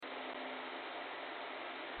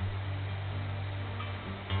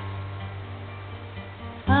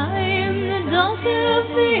daughter of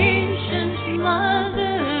the ancient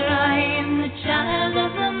mother. I am the child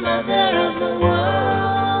of the mother of the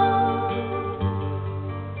world.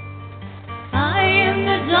 I am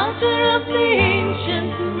the daughter of the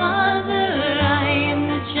ancient mother. I am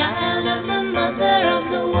the child of the mother of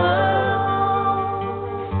the world.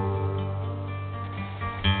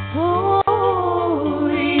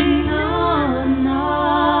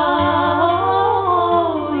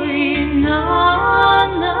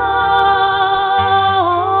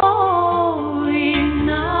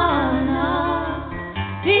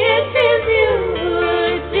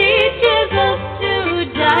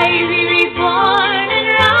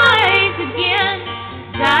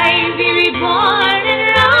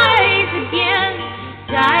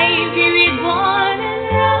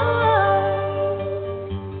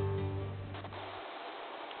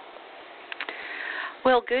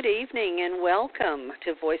 Well, good evening and welcome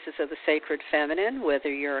to Voices of the Sacred Feminine,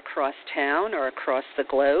 whether you're across town or across the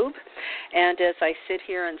globe. And as I sit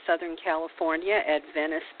here in Southern California at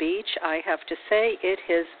Venice Beach, I have to say it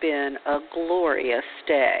has been a glorious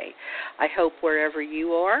day. I hope wherever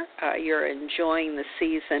you are, you're enjoying the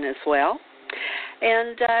season as well.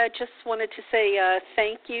 And I just wanted to say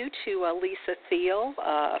thank you to Lisa Thiel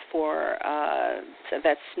for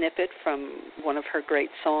that snippet from one of her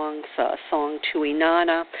great songs, Song to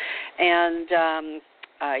Inanna. And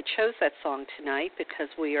I chose that song tonight because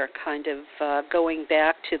we are kind of going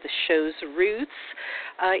back to the show's roots,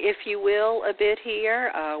 if you will, a bit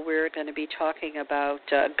here. We're going to be talking about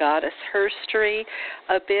goddess herstory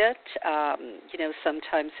a bit.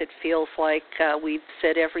 Sometimes it feels like we've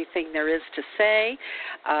said everything there is to say.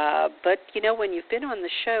 But, when you've been on the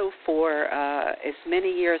show for as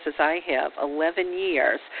many years as I have, 11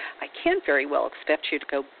 years, I can't very well expect you to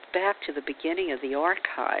go back to the beginning of the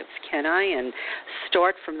archives, can I? And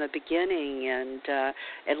start from the beginning and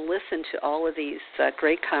listen to all of these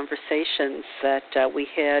great conversations that we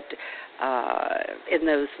had in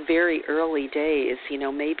those very early days.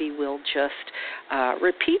 Maybe we'll just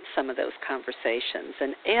repeat some of those conversations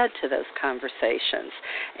and add to those conversations.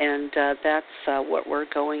 And that's what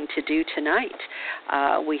we're going to do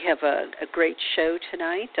tonight. We have a great show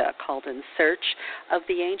tonight called In Search of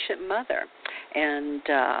the Ancient Mother. And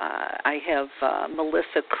I have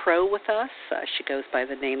Melissa Crow with us. She goes by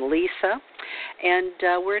the name Lisa. And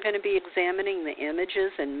we're going to be examining the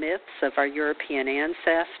images and myths of our European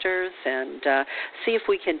ancestors and see if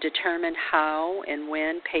we can determine how and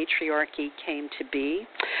when patriarchy came to be.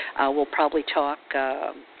 We'll probably talk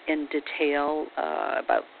in detail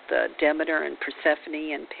about the Demeter and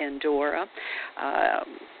Persephone and Pandora.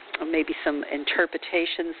 Maybe some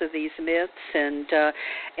interpretations of these myths and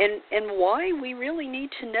why we really need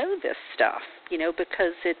to know this stuff,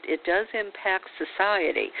 because it does impact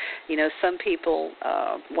society. Some people,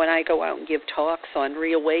 when I go out and give talks on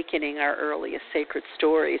reawakening our earliest sacred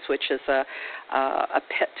stories, which is a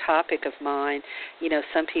pet topic of mine,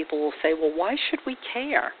 some people will say, well, why should we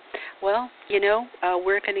care? Well,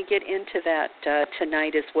 we're going to get into that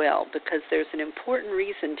tonight as well, because there's an important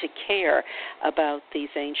reason to care about these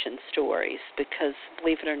ancient stories, because,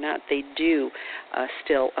 believe it or not, they do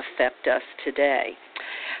still affect us today.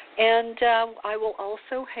 And I will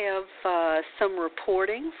also have some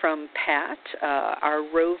reporting from Pat, our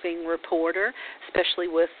roving reporter, especially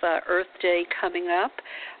with Earth Day coming up.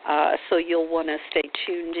 So you'll want to stay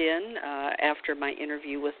tuned in after my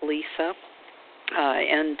interview with Lisa.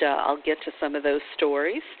 And I'll get to some of those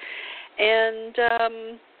stories, and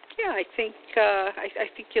I think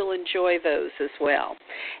you'll enjoy those as well.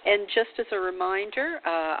 And just as a reminder,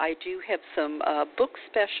 I do have some book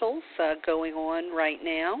specials going on right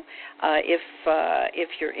now. If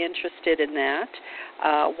you're interested in that,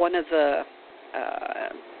 one of the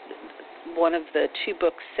two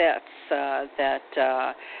book sets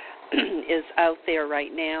that is out there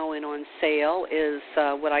right now and on sale is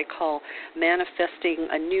what I call Manifesting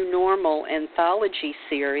a New Normal Anthology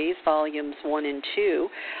Series, Volumes 1 and 2,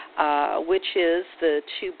 which is the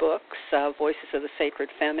two books, Voices of the Sacred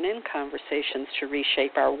Feminine, Conversations to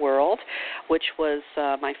Reshape Our World, which was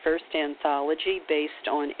my first anthology based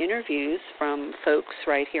on interviews from folks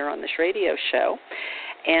right here on this radio show.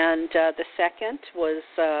 And the second was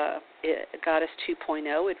Goddess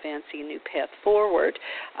 2.0, Advancing a New Path Forward,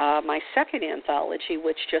 my second anthology,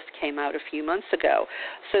 which just came out a few months ago.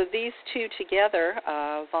 So these two together,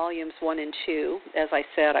 volumes 1 and 2, as I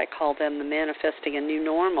said, I call them the Manifesting a New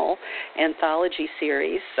Normal anthology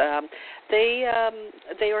series. They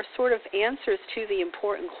are sort of answers to the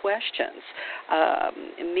important questions,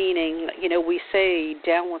 meaning, we say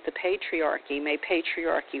down with the patriarchy, may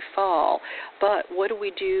patriarchy fall, but what do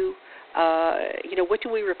we do what do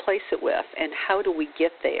we replace it with, and how do we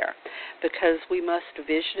get there? Because we must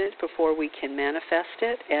vision it before we can manifest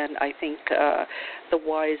it, and I think the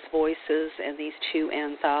Wise Voices and these two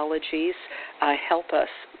anthologies help us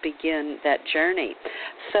begin that journey.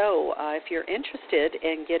 So if you're interested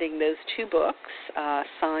in getting those two books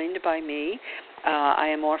signed by me, I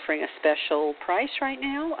am offering a special price right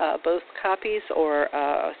now. Both copies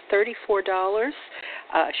are $34,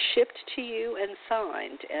 shipped to you and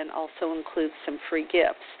signed, and also includes some free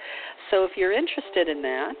gifts. So if you're interested in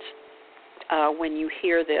that, when you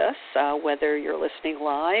hear this, whether you're listening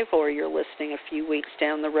live or you're listening a few weeks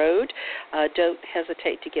down the road, don't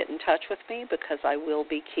hesitate to get in touch with me, because I will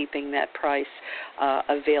be keeping that price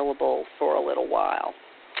available for a little while.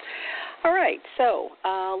 All right, so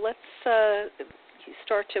let's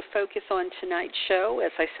start to focus on tonight's show.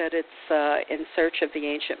 As I said, it's In Search of the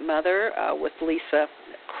Ancient Mother with Lisa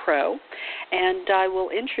Crow, and I will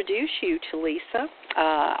introduce you to Lisa.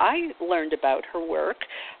 I learned about her work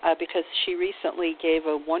because she recently gave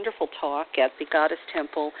a wonderful talk at the Goddess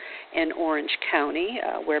Temple in Orange County,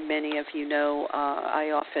 where many of you know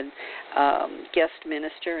I often guest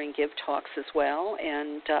minister and give talks as well.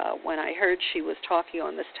 And when I heard she was talking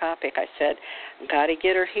on this topic, I said, got to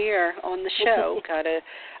get her here on the show, got to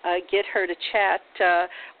get her to chat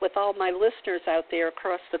with all my listeners out there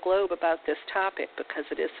across the globe about this topic, because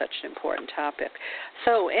it is such an important topic.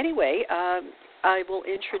 So anyway, I will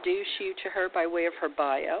introduce you to her by way of her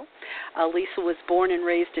bio. Lisa was born and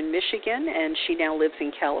raised in Michigan, and she now lives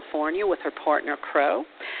in California with her partner, Crow.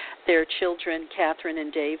 Their children, Catherine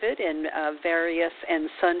and David, and various and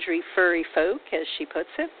sundry furry folk, as she puts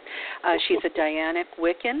it. She's a Dianic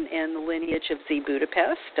Wiccan in the lineage of Z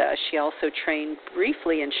Budapest. She also trained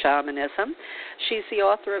briefly in shamanism. She's the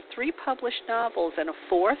author of 3 published novels and a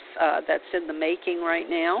 4th that's in the making right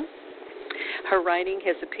now. Her writing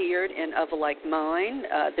has appeared in Of a Like Mind,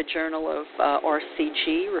 the Journal of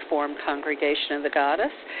RCG, Reformed Congregation of the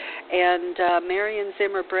Goddess, and Marion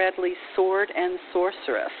Zimmer Bradley's Sword and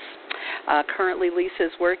Sorceress. Currently, Lisa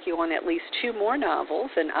is working on at least 2 more novels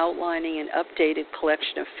and outlining an updated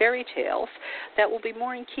collection of fairy tales that will be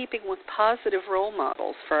more in keeping with positive role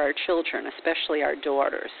models for our children, especially our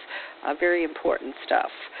daughters. Very important stuff.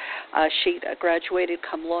 She graduated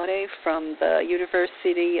cum laude from the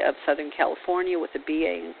University of Southern California with a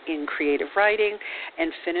BA in creative writing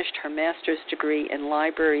and finished her master's degree in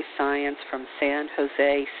library science from San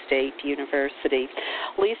Jose State University.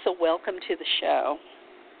 Lisa, welcome to the show.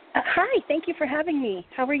 Hi, thank you for having me.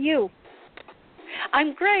 How are you?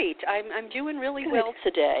 I'm great. I'm doing really Good. well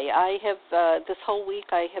today. I have this whole week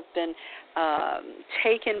I have been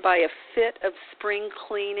taken by a fit of spring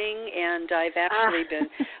cleaning, and I've actually been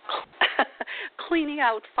cleaning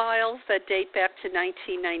out files that date back to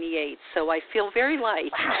 1998. So I feel very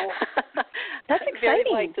light. Wow, that's exciting. Very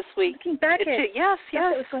light this week. Looking back at yes,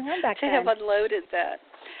 what was going on back to then. have unloaded that.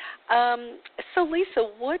 So Lisa,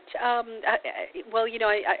 what? Well,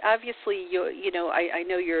 I obviously, I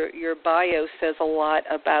know your bio says a lot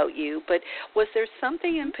about you, but was there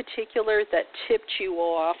something in particular that tipped you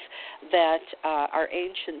off that our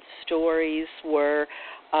ancient stories were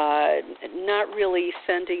not really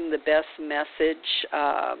sending the best message,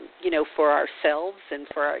 for ourselves and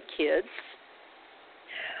for our kids?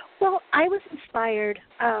 Well, I was inspired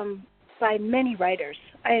by many writers.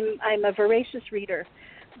 I'm a voracious reader.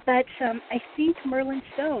 But I think Merlin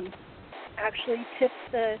Stone actually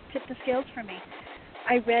tipped the scales for me.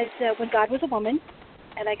 I read When God Was a Woman,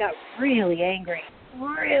 and I got really angry,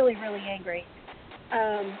 really, really angry.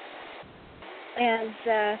 And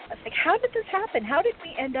I was like, how did this happen? How did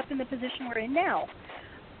we end up in the position we're in now?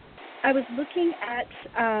 I was looking at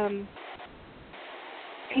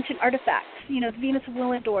ancient artifacts, the Venus of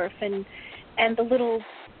Willendorf and the little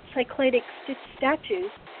Cycladic statues.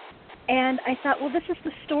 And I thought, well, this is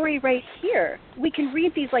the story right here. We can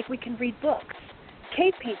read these like we can read books.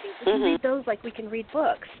 Cave paintings, we can read those like we can read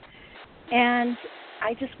books. And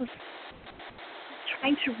I just was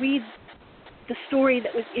trying to read the story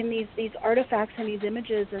that was in these artifacts and these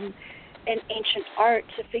images and ancient art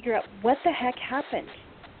to figure out what the heck happened.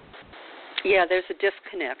 Yeah, there's a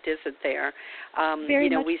disconnect, isn't there? Very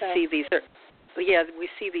much we so. see these. Yeah, we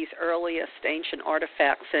see these earliest ancient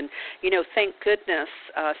artifacts, and, thank goodness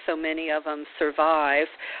so many of them survive,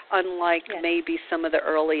 unlike maybe some of the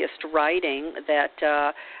earliest writing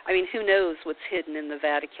that, who knows what's hidden in the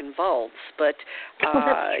Vatican vaults, but,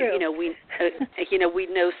 that's true. we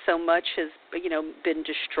know so much has, been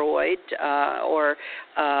destroyed or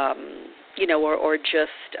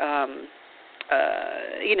just,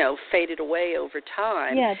 faded away over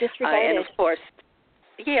time. Yeah, disregarded. And, of course,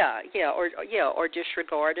 or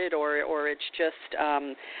disregarded, or it's just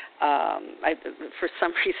for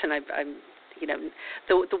some reason I'm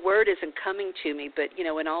the word isn't coming to me, but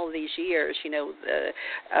in all of these years,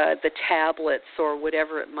 the tablets or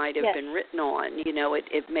whatever it might have been written on,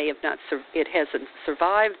 it may have not, it hasn't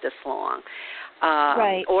survived this long.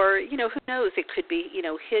 Right. Or, who knows, it could be,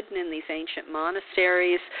 hidden in these ancient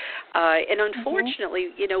monasteries. And unfortunately,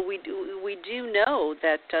 we do know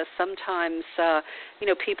that sometimes,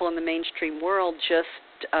 people in the mainstream world just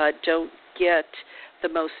don't get the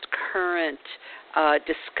most current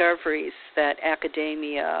discoveries that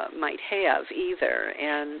academia might have either.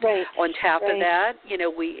 And on top of that,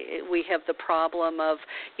 we have the problem of,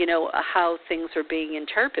 how things are being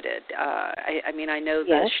interpreted. I know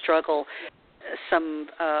the struggle some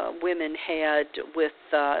women had with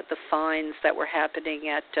the finds that were happening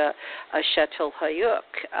at Chateau Hayuk,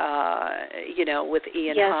 with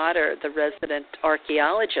Ian Hodder, the resident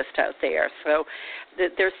archaeologist out there. So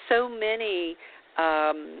there's so many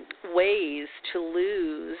ways to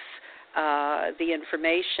lose the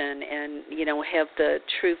information and, have the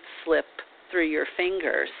truth slip through your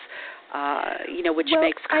fingers, which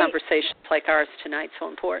makes conversations like ours tonight so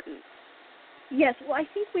important. Yes, well, I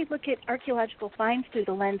think we look at archaeological finds through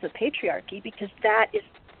the lens of patriarchy because that is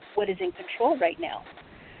what is in control right now.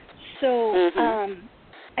 So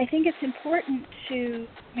I think it's important to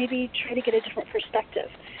maybe try to get a different perspective.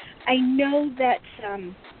 I know that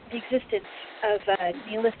the existence of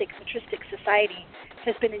Neolithic patristic society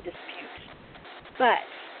has been in dispute, but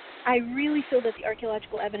I really feel that the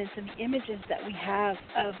archaeological evidence and the images that we have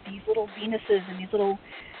of these little Venuses and these little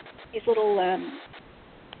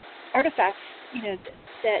artifacts,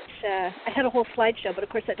 that I had a whole slideshow, but of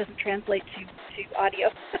course that doesn't translate to audio.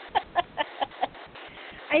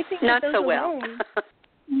 I think not that those so alone, well.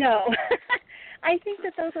 No. I think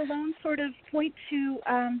that those alone sort of point to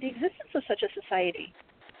the existence of such a society.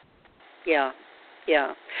 Yeah.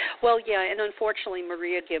 Well, and unfortunately,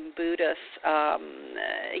 Maria Gimbutas,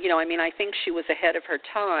 I think she was ahead of her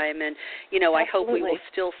time, and, I hope we will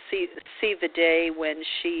still see the day when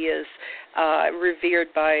she is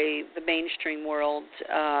revered by the mainstream world,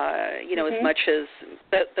 as much as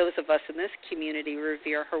those of us in this community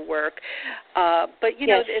revere her work. But,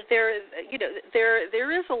 there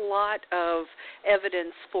is a lot of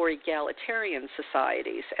evidence for egalitarian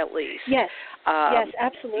societies, at least. Yes, yes,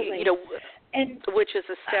 absolutely. And which is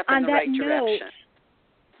a step in the right direction.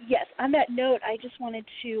 Yes, on that note, I just wanted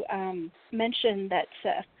to mention that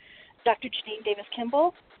Dr. Janine Davis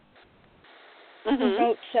Kimball, who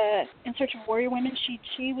wrote In Search of Warrior Women,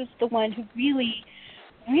 she was the one who really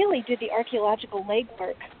did the archaeological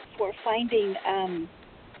legwork for finding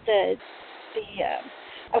the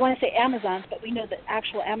I want to say Amazons, but we know that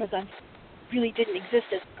actual Amazons really didn't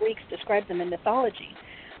exist as Greeks described them in mythology.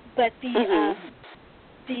 But the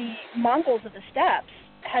Mongols of the steppes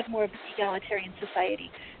had more of an egalitarian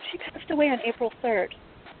society. She passed away on April 3rd.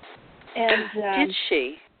 And did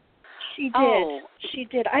she? She did. She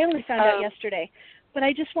did. I only found out yesterday. But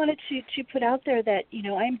I just wanted to put out there that,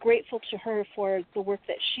 I'm grateful to her for the work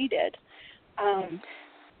that she did,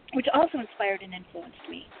 which also inspired and influenced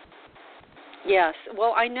me. Yes,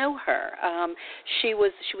 well, I know her. She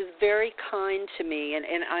was very kind to me, and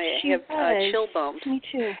I have chill bumps. Me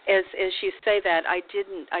too. As you say that, I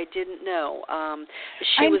didn't know.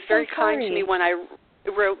 She was very kind to me when I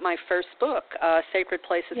wrote my first book, Sacred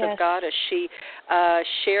Places of Goddess. She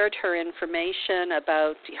shared her information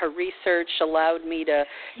about her research, allowed me to,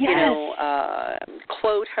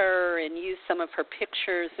 quote her and use some of her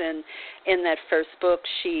pictures in that first book.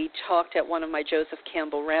 She talked at one of my Joseph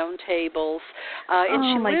Campbell roundtables. And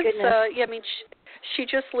she lives, she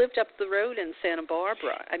just lived up the road in Santa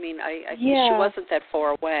Barbara. I think she wasn't that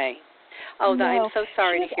far away. Oh, no. I'm so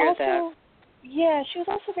sorry to hear that. Yeah, she was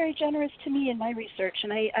also very generous to me in my research,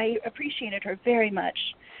 and I appreciated her very much.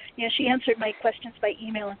 She answered my questions by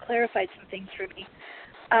email and clarified some things for me.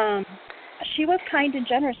 She was kind and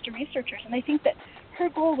generous to researchers, and I think that her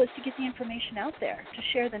goal was to get the information out there, to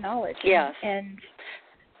share the knowledge. Yes. And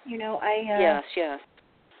yes.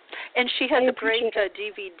 And she has a great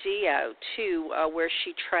DVD out too, where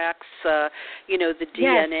she tracks, the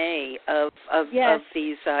DNA of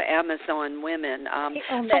these Amazon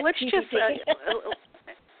Let's just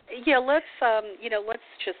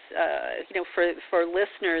for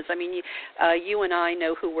listeners. You and I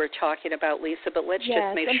know who we're talking about, Lisa, but let's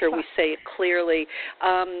just make sure we say it clearly.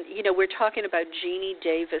 We're talking about Jeannie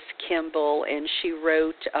Davis Kimball, and she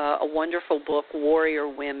wrote a wonderful book, Warrior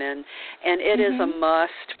Women, and it is a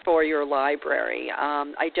must for your library.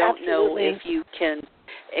 I don't know if you can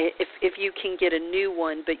if you can get a new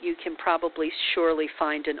one, but you can probably surely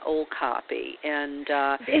find an old copy. And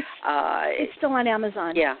it's still on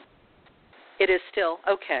Amazon. Yeah. It is still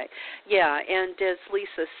okay, yeah. And as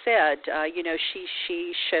Lisa said,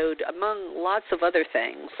 she showed, among lots of other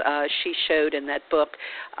things, she showed in that book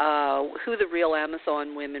who the real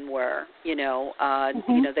Amazon women were. They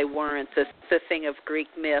weren't the thing of Greek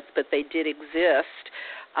myth, but they did exist.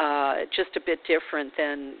 Just a bit different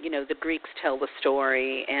than the Greeks tell the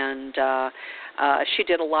story, and she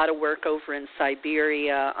did a lot of work over in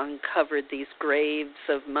Siberia, uncovered these graves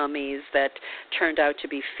of mummies that turned out to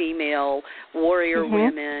be female warrior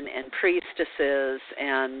women and priestesses,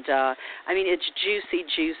 and it's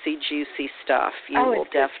juicy stuff. You will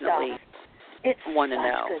definitely want to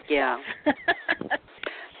know. Yeah.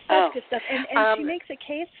 That's good stuff. And she makes a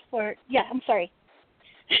case for. Yeah, I'm sorry.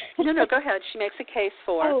 No, go ahead. She makes a case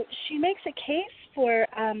for. Oh, she makes a case for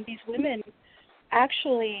these women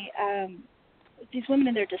actually, these women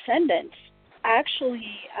and their descendants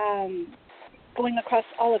actually going across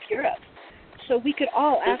all of Europe. So we could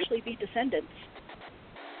all actually be descendants.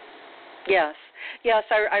 Yes,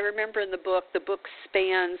 I remember in the book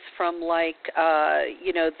spans from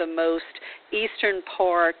the most eastern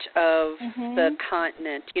part of the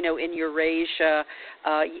continent, in Eurasia,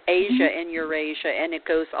 Asia and Eurasia, and it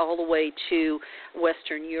goes all the way to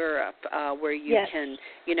Western Europe, where you can,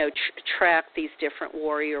 track these different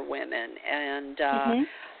warrior women. And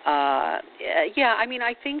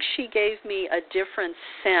I think she gave me a different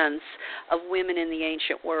sense of women in the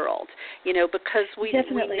ancient world, because we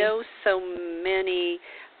know so many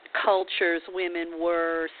cultures women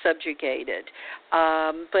were subjugated,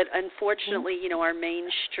 but unfortunately, our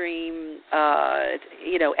mainstream,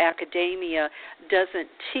 academia doesn't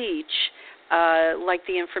teach like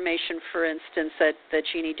the information, for instance, that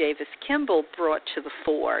Jeannie Davis Kimball brought to the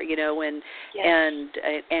fore, and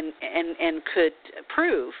could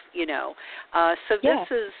prove, So this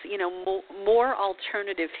is, more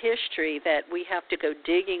alternative history that we have to go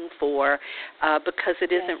digging for because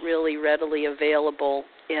it isn't really readily available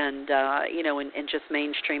in just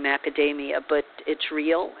mainstream academia, but it's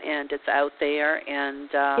real and it's out there, and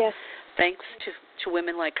thanks to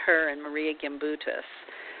women like her and Maria Gimbutas.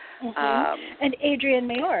 And Adrienne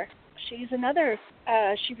Mayor, she's another.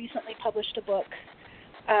 She recently published a book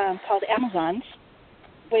called Amazons,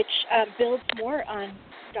 which builds more on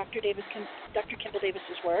Dr. Kimball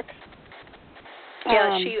Davis's work.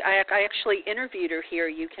 Yeah, I actually interviewed her here.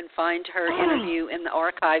 You can find her interview in the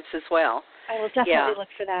archives as well. I will definitely look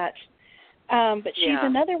for that. But she's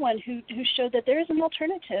another one who showed that there is an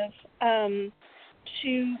alternative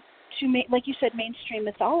to like you said, mainstream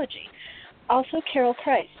mythology. Also, Carol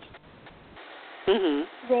Christ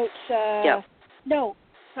wrote.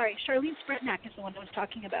 Charlene Spretnak is the one I was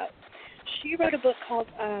talking about. She wrote a book called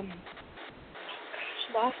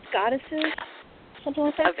Lost Goddesses, something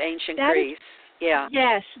like that. Of ancient Greece.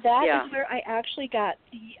 Yes, that is where I actually got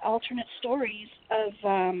the alternate stories of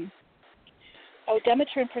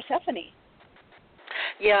Demeter and Persephone.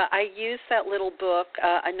 Yeah, I use that little book.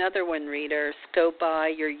 Another one, readers, go buy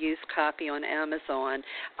your used copy on Amazon.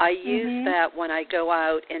 I use that when I go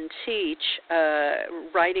out and teach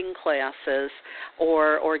writing classes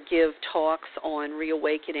or give talks on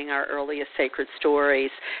reawakening our earliest sacred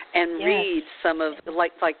stories, and read some of,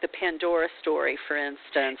 like the Pandora story, for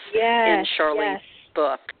instance, in Charlene's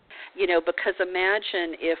book. Because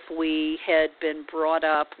imagine if we had been brought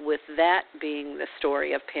up with that being the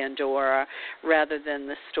story of Pandora rather than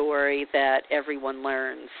the story that everyone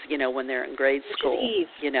learns, when they're in grade school. Which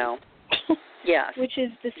is Eve. Yes. Which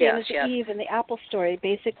is the same as Eve and the apple story,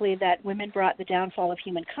 basically that women brought the downfall of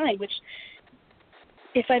humankind, which,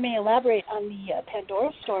 if I may elaborate on the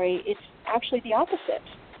Pandora story, it's actually the opposite.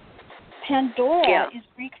 Pandora is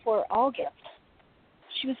Greek for all gifts.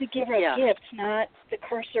 She was a giver of gifts, not the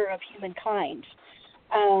curser of humankind.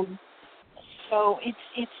 So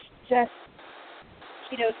it's just,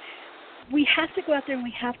 we have to go out there and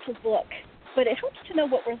we have to look. But it helps to know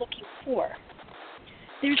what we're looking for.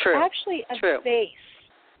 There's actually a vase.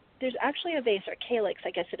 There's actually a vase, or calyx,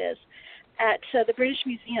 I guess it is, at the British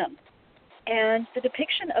Museum. And the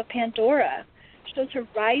depiction of Pandora shows her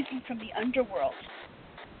rising from the underworld.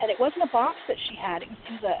 And it wasn't a box that she had. It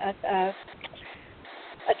was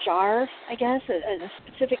a jar, I guess, a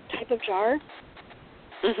specific type of jar,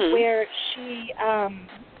 where she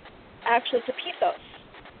actually, it's a pithos,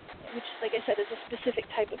 which, like I said, is a specific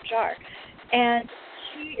type of jar. And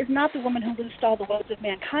she is not the woman who loosed all the woes of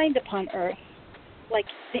mankind upon earth, like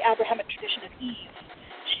the Abrahamic tradition of Eve.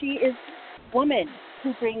 She is woman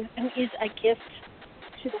who is a gift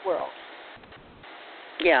to the world.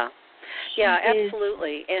 Yeah. Yeah,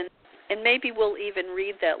 absolutely. And maybe we'll even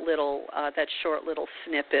read that short little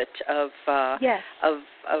snippet of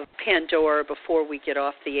Pandora before we get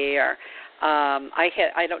off the air.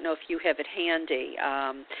 I don't know if you have it handy,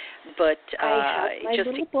 but I have my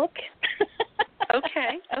little book.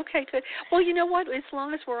 Okay, good. Well, you know what? As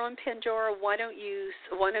long as we're on Pandora, why don't you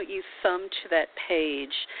thumb to that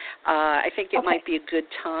page? I think it might be a good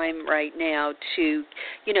time right now to,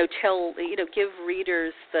 give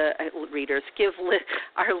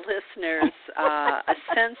our listeners a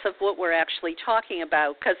sense of what we're actually talking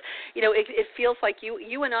about, because it feels like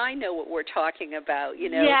you and I know what we're talking about.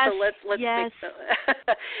 Yes, so let's yes.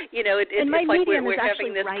 It's like we're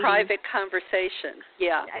having this writing. Private conversation.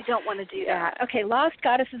 Yeah, I don't want to do that. Okay, Lost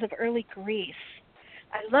Goddesses of Early Greece.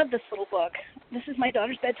 I love this little book. This is my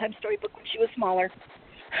daughter's bedtime storybook when she was smaller.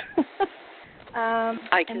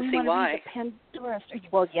 I can see why. Read the Pandora story.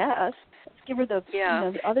 Well, yes. Let's give her the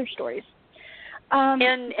the other stories.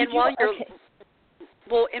 And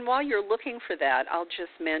while you're looking for that, I'll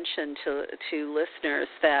just mention to listeners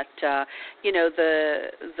that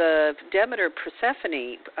the Demeter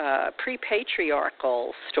Persephone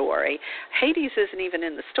pre-patriarchal story, Hades isn't even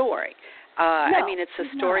in the story. I mean, it's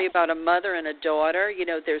a story about a mother and a daughter.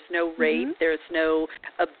 There's no rape, there's no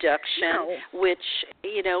abduction, which,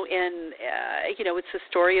 it's a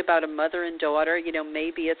story about a mother and daughter.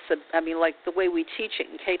 Maybe it's like the way we teach it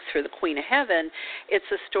in Cakes for the Queen of Heaven, it's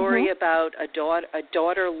a story about a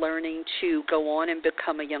daughter learning to go on and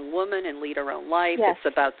become a young woman and lead her own life. Yes.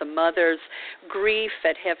 It's about the mother's grief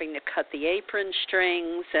at having to cut the apron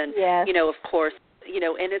strings and, of course,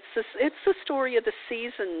 and it's the story of the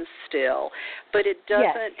seasons still, but it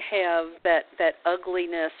doesn't have that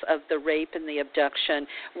ugliness of the rape and the abduction,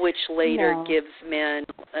 which later gives men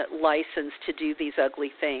license to do these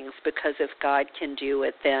ugly things, because if God can do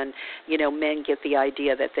it, then, men get the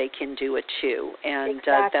idea that they can do it too. And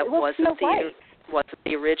that wasn't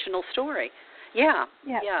the original story. Yeah.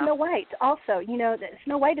 Snow White also,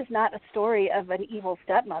 Snow White is not a story of an evil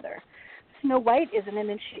stepmother. Snow White is an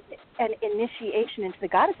initiation into the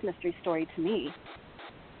goddess mystery story to me.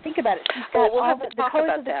 Think about it. She's got we'll all have the to talk colors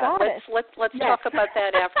about of the that. goddess. Let's talk about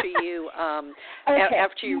that after you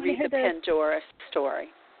after you read the Pandora story.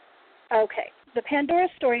 Okay. The Pandora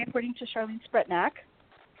story, according to Charlene Spretnak,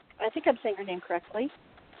 I think I'm saying her name correctly.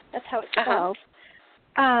 That's how it's spelled.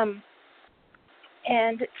 And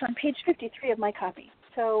it's on page 53 of my copy.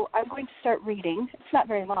 So I'm going to start reading. It's not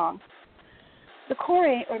very long. The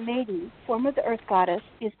Kore, or maiden, form of the earth goddess,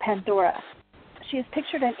 is Pandora. She is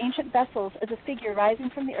pictured in ancient vessels as a figure rising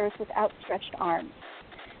from the earth with outstretched arms.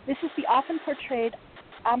 This is the often portrayed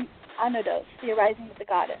Anodos, the arising of the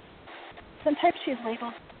goddess. Sometimes she is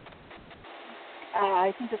labeled,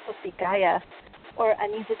 I think this is supposed to be Gaia, or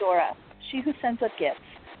Anisadora, she who sends up gifts,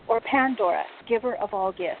 or Pandora, giver of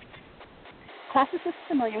all gifts. Classicists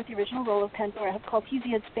familiar with the original role of Pandora have called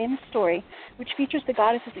Hesiod's famous story, which features the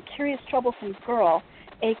goddess as a curious, troublesome girl,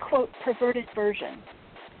 a, quote, perverted version.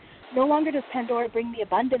 No longer does Pandora bring the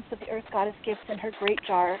abundance of the earth goddess gifts in her great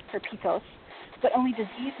jar, her pithos, but only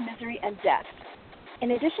disease, misery, and death.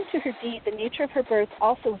 In addition to her deed, the nature of her birth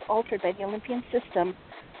also was altered by the Olympian system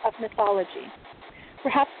of mythology.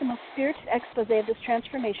 Perhaps the most spirited expose of this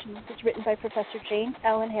transformation was written by Professor Jane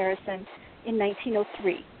Ellen Harrison in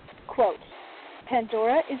 1903. Quote,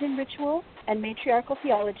 Pandora is in ritual and matriarchal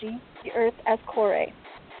theology the earth as Kore,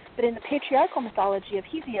 but in the patriarchal mythology of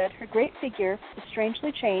Hesiod, her great figure is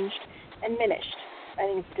strangely changed and diminished.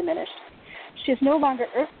 She is no longer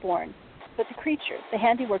earthborn, but the creature, the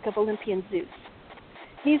handiwork of Olympian Zeus.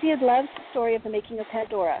 Hesiod loves the story of the making of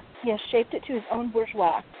Pandora. He has shaped it to his own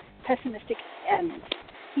bourgeois, pessimistic ends.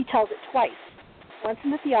 He tells it twice, once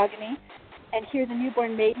in the Theogony, and here the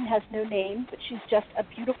newborn maiden has no name, but she's just a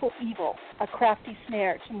beautiful evil, a crafty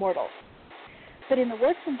snare to mortals. But in the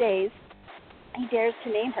Works and Days, he dares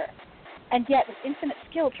to name her, and yet with infinite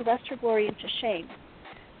skill to wrest her glory into shame.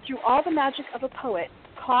 Through all the magic of a poet,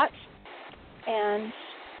 caught and...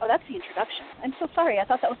 Oh, that's the introduction. I'm so sorry, I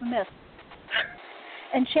thought that was a myth.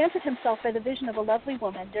 Enchanted himself by the vision of a lovely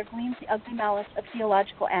woman, there gleams the ugly malice of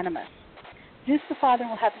theological animus. Zeus the Father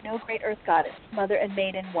will have no great earth goddess, mother and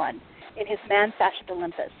maid in one, in his man-fashioned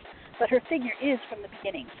Olympus. But her figure is from the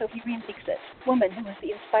beginning, so he remakes it. Woman, who is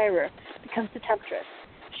the inspirer, becomes the temptress.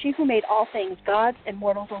 She who made all things, gods and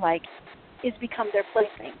mortals alike, is become their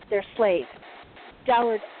plaything, their slave,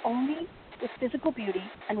 dowered only with physical beauty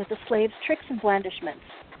and with the slave's tricks and blandishments.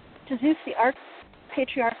 To Zeus, the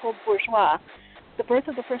patriarchal bourgeois, the birth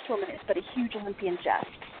of the first woman is but a huge Olympian jest.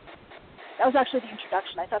 That was actually the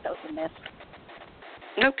introduction. I thought that was a myth.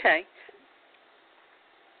 Okay.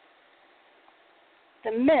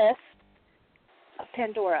 The myth of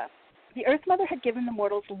Pandora. The Earth Mother had given the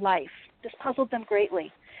mortals life. This puzzled them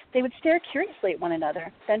greatly. They would stare curiously at one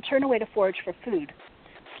another, then turn away to forage for food.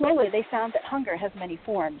 Slowly, they found that hunger has many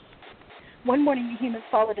forms. One morning, the humans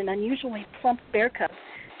followed an unusually plump bear cub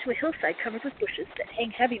to a hillside covered with bushes that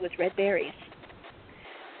hang heavy with red berries.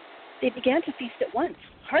 They began to feast at once,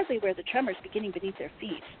 hardly aware the tremors beginning beneath their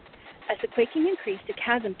feet. As the quaking increased, a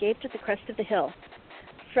chasm gaped at the crest of the hill.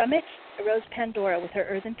 From it arose Pandora with her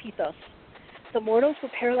earthen pathos. The mortals were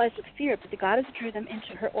paralyzed with fear, but the goddess drew them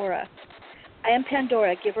into her aura. I am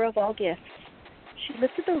Pandora, giver of all gifts. She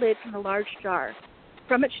lifted the lid from the large jar.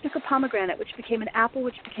 From it she took a pomegranate, which became an apple,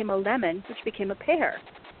 which became a lemon, which became a pear.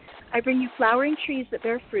 I bring you flowering trees that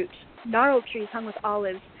bear fruit, gnarled trees hung with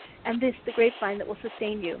olives, and this, the grapevine that will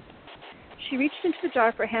sustain you. She reached into the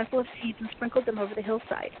jar for a handful of seeds and sprinkled them over the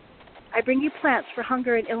hillside. I bring you plants for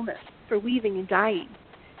hunger and illness, for weaving and dyeing.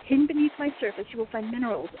 Hidden beneath my surface you will find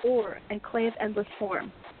minerals, ore, and clay of endless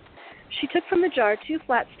form. She took from the jar 2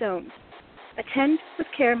 flat stones. Attend with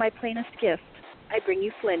care my plainest gift. I bring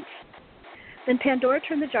you flint. Then Pandora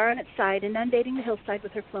turned the jar on its side, inundating the hillside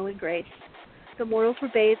with her flowing grace. The mortals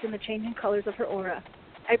were bathed in the changing colors of her aura.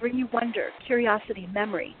 I bring you wonder, curiosity,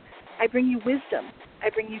 memory. I bring you wisdom. I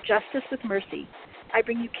bring you justice with mercy. I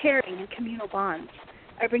bring you caring and communal bonds.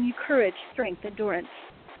 I bring you courage, strength, endurance.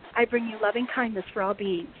 I bring you loving kindness for all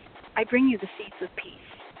beings. I bring you the seeds of peace.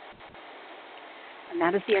 And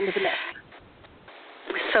that is the end of the myth.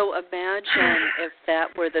 So imagine if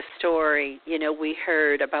that were the story, we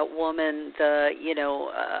heard about woman,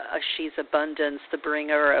 she's abundance, the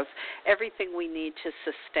bringer of everything we need to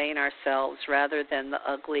sustain ourselves rather than the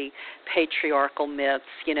ugly patriarchal myths.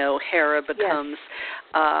 Hera becomes,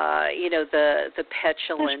 the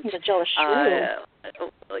petulant, the jealous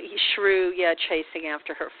shrew, chasing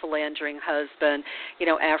after her philandering husband.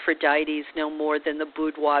 Aphrodite's no more than the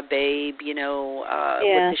boudoir babe, with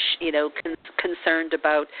the concerned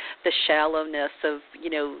about the shallowness of,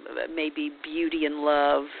 maybe beauty and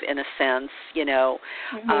love in a sense,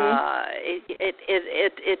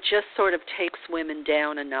 it just sort of takes women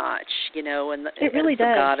down a notch, and it really the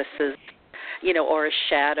does. Goddesses, or a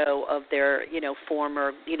shadow of their,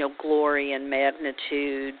 former, glory and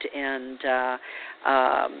magnitude and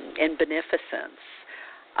beneficence.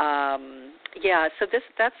 So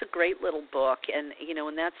that's a great little book, and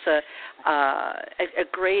and that's a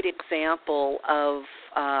great example of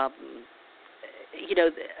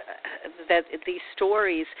that these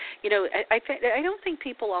stories. I don't think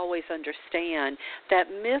people always understand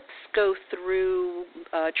that myths go through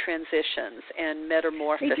transitions and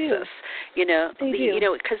metamorphosis. They do.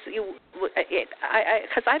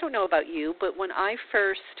 Because I don't know about you, but when I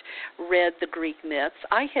first read the Greek myths,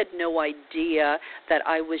 I had no idea that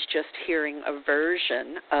I was just hearing a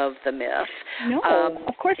version of the myth. No,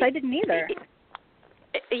 of course I didn't either.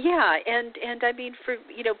 Yeah, and I mean, for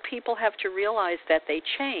people have to realize that they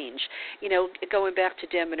change. Going back to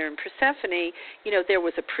Demeter and Persephone, there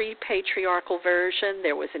was a pre-patriarchal version,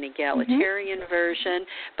 there was an egalitarian version,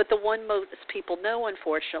 but the one most people know,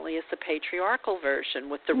 unfortunately, is the patriarchal version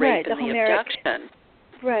with the rape and the abduction.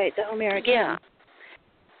 Right, the Homeric. Yeah.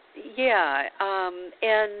 Yeah,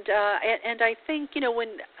 and I think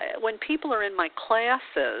when people are in my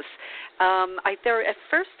classes, at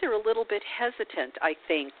first they're a little bit hesitant, I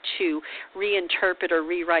think, to reinterpret or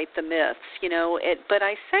rewrite the myths. But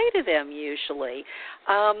I say to them usually,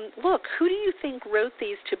 look, who do you think wrote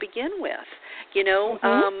these to begin with?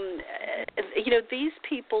 These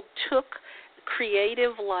people took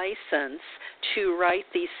creative license to write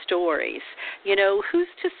these stories. Who's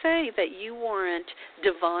to say that you weren't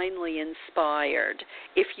divinely inspired?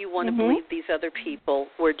 If you want to believe these other people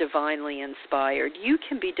were divinely inspired, you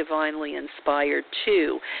can be divinely inspired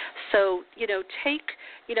too. So, take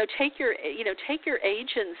your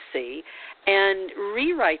agency and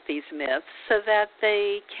rewrite these myths so that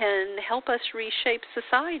they can help us reshape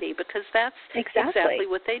society, because that's exactly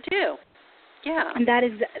what they do. Yeah. And that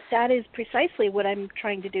is precisely what I'm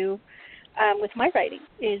trying to do with my writing,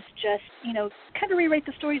 is just, kind of rewrite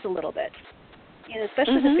the stories a little bit.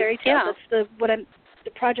 Especially the fairy tales. That's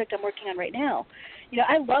the project I'm working on right now.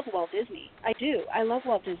 I love Walt Disney. I do. I love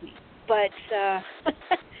Walt Disney. But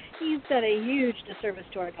he's done a huge disservice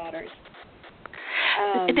to our daughters.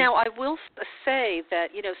 Now, I will say that,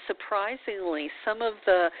 surprisingly, some of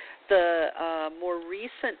the more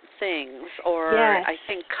recent things, or I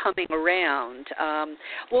think coming around,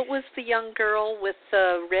 what was the young girl with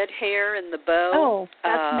the red hair and the bow? Oh,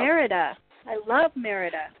 that's Merida. I love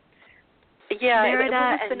Merida. Yeah, Merida.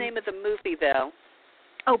 What was the name of the movie, though?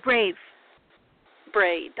 Oh, Brave.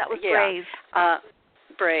 Brave. That was Brave.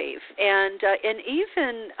 brave, and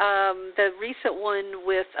even the recent one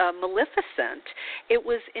with Maleficent. It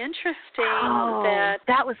was interesting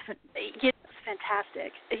that was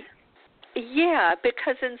fantastic. Yeah,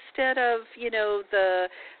 because instead of the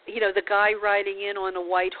guy riding in on a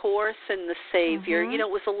white horse and the savior, it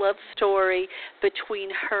was a love story between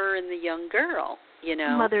her and the young girl.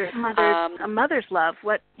 A mother's love.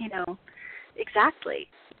 What exactly?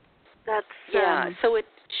 That's So it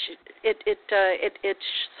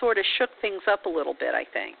sort of shook things up a little bit, I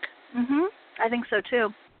think. I think so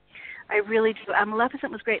too. I really do.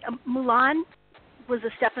 Maleficent was great. Mulan was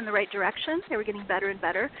a step in the right direction. They were getting better and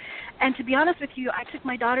better. And to be honest with you, I took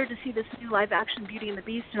my daughter to see this new live-action Beauty and the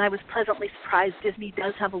Beast, and I was pleasantly surprised. Disney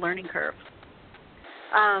does have a learning curve.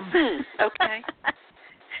 Okay.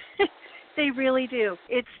 They really do.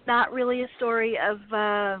 It's not really a story of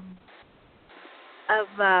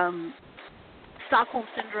Stockholm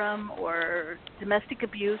Syndrome or domestic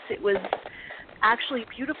abuse. It was actually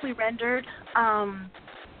beautifully rendered,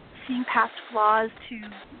 seeing past flaws to,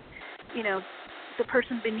 the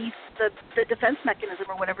person beneath the defense mechanism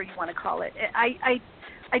or whatever you want to call it. I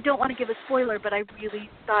don't want to give a spoiler, but I really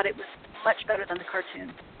thought it was much better than the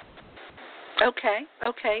cartoon. Okay.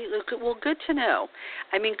 Well, good to know.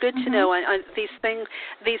 I mean, good to know. These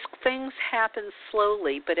things happen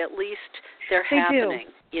slowly, but at least they're happening.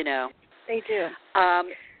 They do.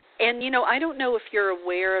 And, I don't know if you're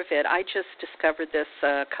aware of it. I just discovered this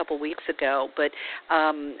a couple weeks ago, but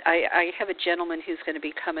I have a gentleman who's going to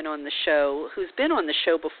be coming on the show, who's been on the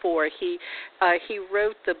show before. He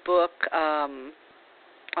wrote the book,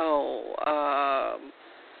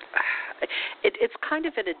 it's kind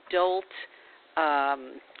of an adult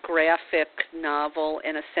graphic novel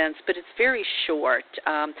in a sense, but it's very short.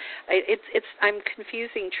 I'm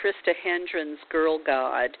confusing Trista Hendren's Girl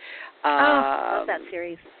God. I love that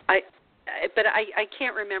series. I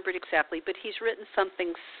can't remember it exactly, but he's written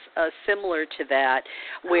something similar to that,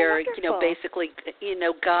 where basically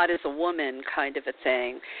God is a woman kind of a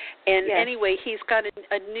thing. And anyway, he's got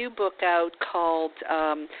a new book out called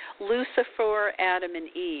Lucifer, Adam and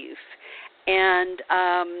Eve. And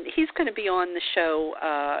he's going to be on the show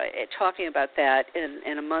talking about that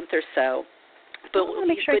in a month or so. But I want to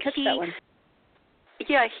make sure I catch that one.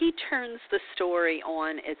 Yeah, he turns the story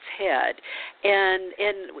on its head,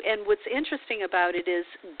 and what's interesting about it is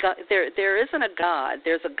there isn't a god,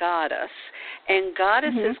 there's a goddess, and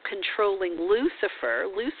goddess is controlling Lucifer.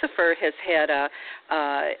 Lucifer has had a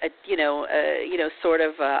sort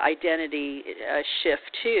of identity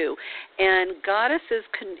shift too, and goddess is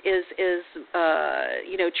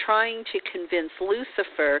trying to convince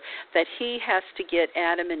Lucifer that he has to get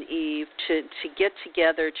Adam and Eve to get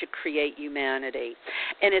together to create humanity.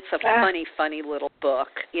 And it's a funny little book,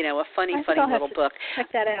 a funny little book. Check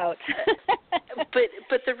that out.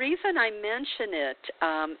 but the reason I mention it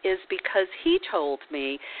is because he told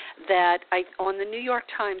me that on the New York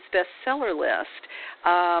Times bestseller list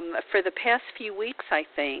for the past few weeks, I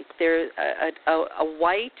think, there a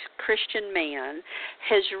white Christian man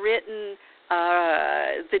has written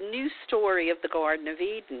the new story of the Garden of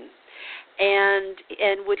Eden.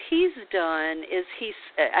 And what he's done is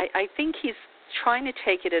I think he's trying to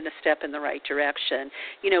take it in a step in the right direction.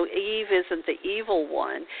 Eve isn't the evil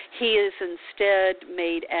one. He has instead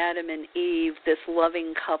made Adam and Eve this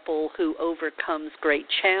loving couple who overcomes great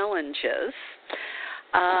challenges.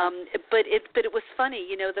 But it was funny.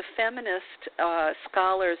 The feminist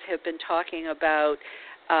scholars have been talking about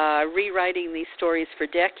rewriting these stories for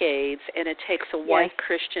decades, and it takes a white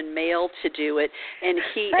Christian male to do it, and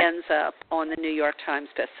he ends up on the New York Times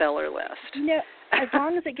bestseller list. As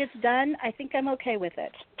long as it gets done, I think I'm okay with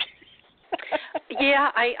it.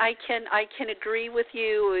 Yeah, I can agree with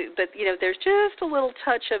you, but there's just a little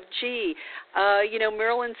touch of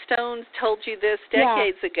Marilyn Stone told you this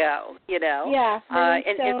decades ago. Yeah, Marilyn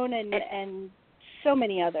Stone and so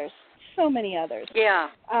many others. Yeah.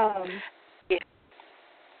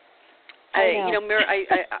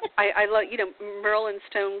 I love Marilyn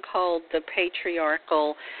Stone called the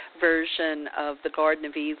patriarchal version of the Garden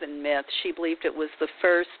of Eden myth. She believed it was the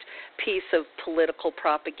first piece of political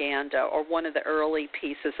propaganda, or one of the early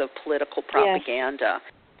pieces of political propaganda.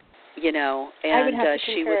 And I would have to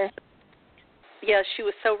concur. She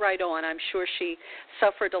was so right on. I'm sure she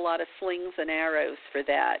suffered a lot of slings and arrows for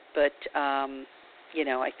that, but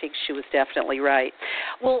I think she was definitely right.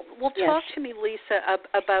 Well, talk to me, Lisa,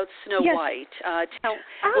 about Snow White.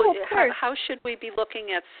 How should we be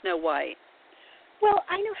looking at Snow White? Well,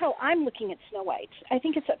 I know how I'm looking at Snow White. I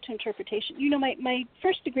think it's up to interpretation. My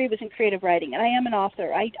first degree was in creative writing, and I am an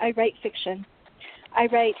author. I write fiction. I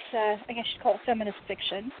write, I guess you'd call it feminist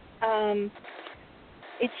fiction.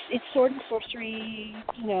 it's sword and sorcery,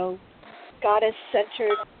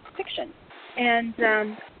 goddess-centered fiction. And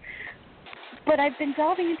but I've been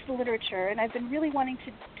delving into the literature, and I've been really wanting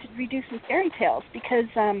to redo some fairy tales because,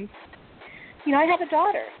 I have a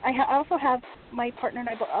daughter. I also have my partner, and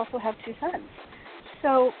I also have 2 sons.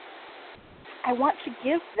 So I want to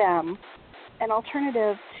give them an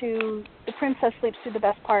alternative to the princess sleeps through the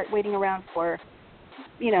best part, waiting around for,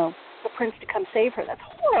 the prince to come save her. That's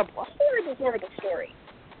horrible. A horrible, horrible story.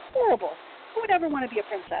 Horrible. Who would ever want to be a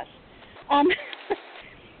princess?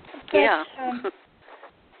 But,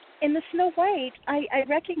 in the Snow White, I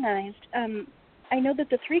recognized, I know that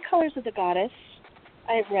the 3 colors of the goddess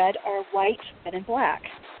I've read are white, red, and black.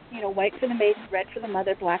 White for the maiden, red for the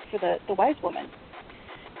mother, black for the wise woman.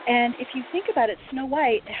 And if you think about it, Snow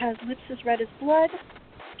White has lips as red as blood,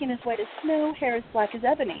 skin as white as snow, hair as black as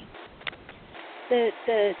ebony.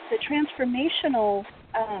 The transformational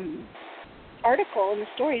article in the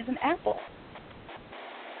story is an apple.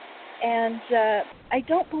 And I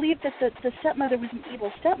don't believe that the stepmother was an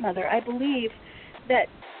evil stepmother. I believe that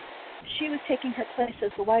she was taking her place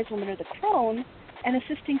as the wise woman or the crone and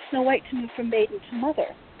assisting Snow White to move from maiden to mother.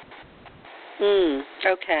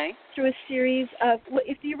 Okay. Through a series of,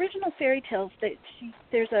 if the original fairy tales,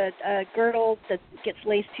 there's a girdle that gets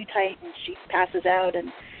laced too tight and she passes out,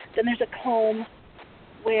 and then there's a comb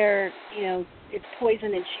where, it's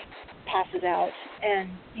poison and she passes out, and,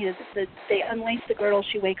 they unlace the girdle,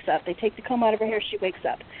 she wakes up. They take the comb out of her hair, she wakes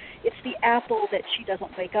up. It's the apple that she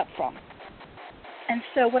doesn't wake up from. And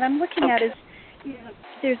so what I'm looking at is,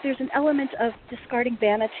 there's an element of discarding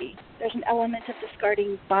vanity. There's an element of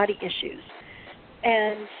discarding body issues.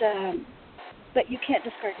 And but you can't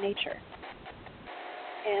discard nature.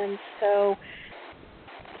 And so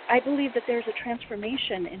I believe that there's a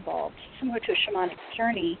transformation involved, similar to a shamanic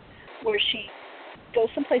journey, where she goes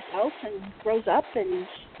someplace else and grows up and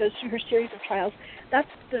goes through her series of trials. That's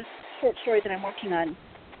the short story that I'm working on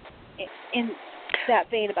in that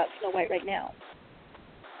vein about Snow White right now.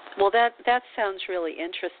 Well, that sounds really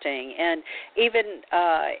interesting, and even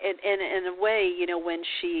in a way, when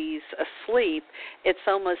she's asleep, it's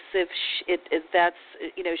almost as if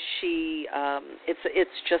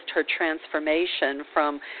it's just her transformation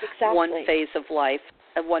from one phase of life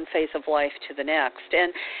to the next.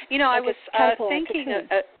 And I was thinking.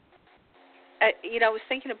 I was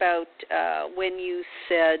thinking about when you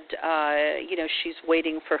said, she's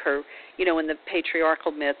waiting for her, in the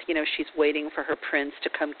patriarchal myth, she's waiting for her prince to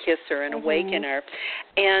come kiss her and awaken her.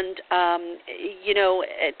 And,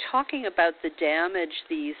 talking about the damage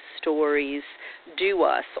these stories do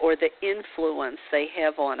us or the influence they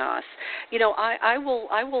have on us, I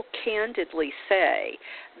will candidly say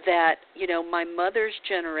that, my mother's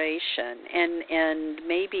generation and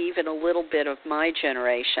maybe even a little bit of my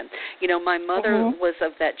generation, my mother was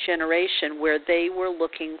of that generation where they were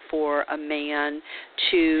looking for a man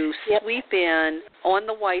to sweep in on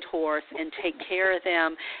the white horse and take care of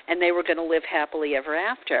them, and they were going to live happily ever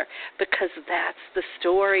after, because that's the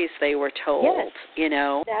stories they were told,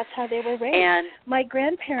 That's how they were raised. And my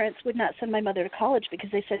grandparents would not send my mother to college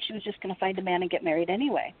because they said she was just going to find a man and get married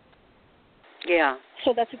anyway. Yeah.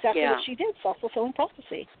 So that's exactly what she did, self-fulfilling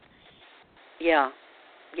prophecy. Yeah.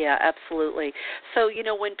 Yeah, absolutely. So,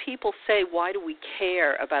 when people say, why do we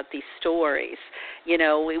care about these stories,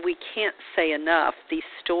 we can't say enough. These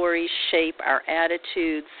stories shape our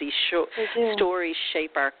attitudes. These stories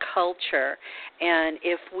shape our culture. And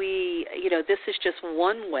if we, this is just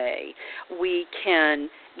one way we can,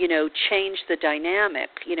 change the dynamic,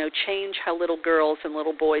 change how little girls and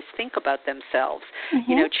little boys think about themselves,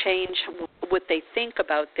 change what they think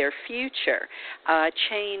about their future,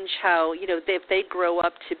 change how, if they grow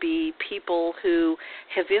up to be people who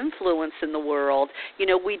have influence in the world,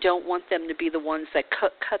 we don't want them to be the ones that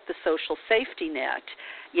cut the social safety net,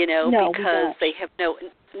 because they have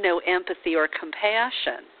no empathy or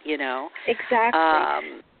compassion,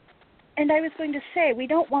 Exactly. And I was going to say, we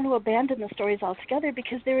don't want to abandon the stories altogether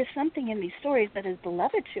because there is something in these stories that is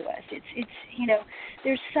beloved to us. It's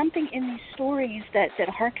there's something in these stories that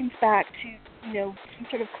harkens back to, some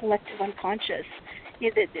sort of collective unconscious.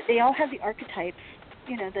 They all have the archetypes,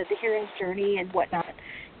 the hero's journey and whatnot.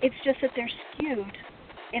 It's just that they're skewed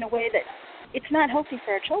in a way that it's not healthy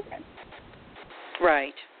for our children.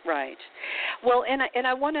 Right. Right. Well, and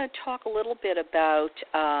I want to talk a little bit about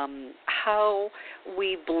how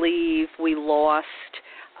we believe we lost.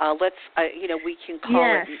 We can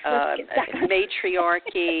call it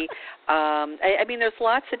matriarchy. I mean, there's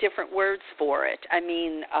lots of different words for it. I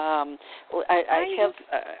mean, I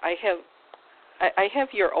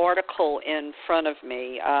have your article in front of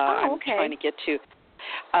me. I'm trying to get to.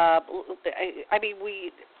 I mean,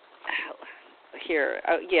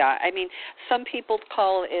 I mean, some people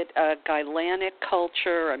call it a Gylanic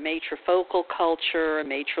culture, a matrifocal culture, a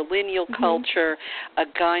matrilineal culture, a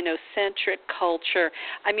gynocentric culture.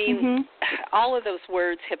 I mean, all of those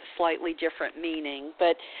words have slightly different meaning,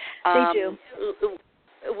 but they do.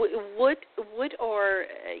 Would or,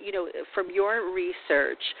 from your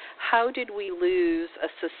research, how did we lose a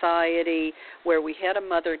society where we had a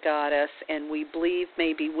mother goddess and we believe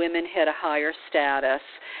maybe women had a higher status?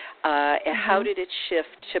 And how did it shift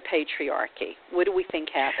to patriarchy? What do we think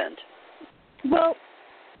happened? Well,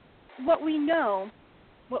 what we know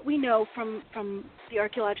from the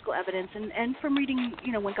archaeological evidence and from reading,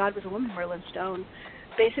 When God Was a Woman, Merlin Stone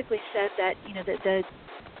basically said that, the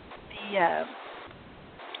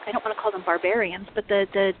I don't want to call them barbarians, but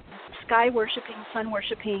the sky-worshipping,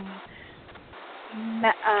 sun-worshipping,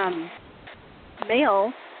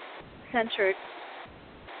 male-centered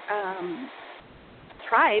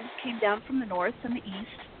tribes came down from the north and the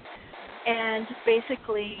east and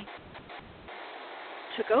basically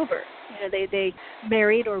took over. They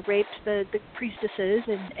married or raped the priestesses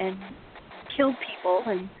and killed people,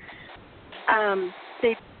 and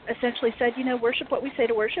they essentially said, worship what we say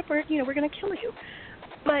to worship, or we're going to kill you.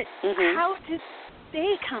 But how did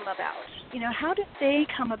they come about? How did they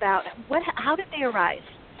come about? How did they arise?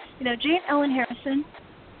 Jane Ellen Harrison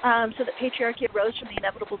said that patriarchy arose from the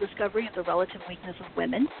inevitable discovery of the relative weakness of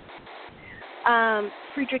women.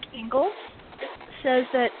 Friedrich Engels says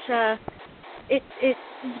that it is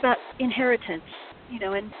about inheritance,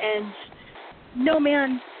 and no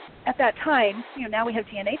man at that time, now we have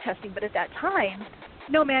DNA testing, but at that time,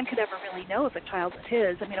 no man could ever really know if a child was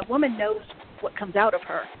his. I mean, a woman knows what comes out of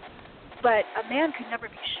her, but a man could never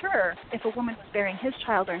be sure if a woman was bearing his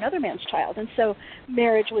child or another man's child. And so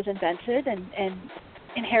marriage was invented, and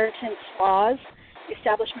inheritance laws, the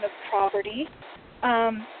establishment of property.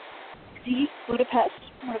 Budapest,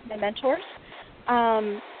 one of my mentors,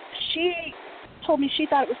 she told me she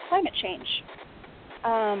thought it was climate change,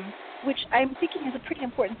 which I'm thinking is a pretty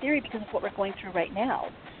important theory because of what we're going through right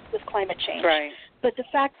now with climate change. Right. But the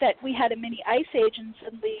fact that we had a mini ice age and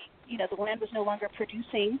suddenly, the land was no longer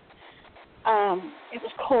producing, it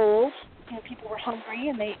was cold, people were hungry,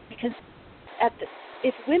 and because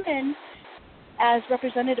if women, as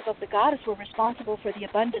representative of the goddess, were responsible for the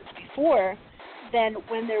abundance before, then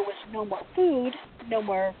when there was no more food, no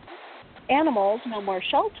more animals, no more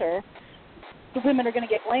shelter, the women are going to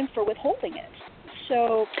get blamed for withholding it.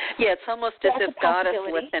 So yeah, it's almost as if goddess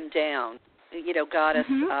let them down. Goddess.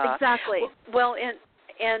 Exactly. Well, and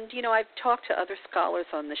I've talked to other scholars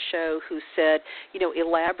on the show who said,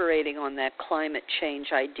 elaborating on that climate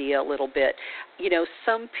change idea a little bit,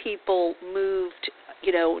 some people moved,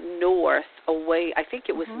 north, away, I think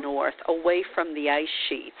it was north, away from the ice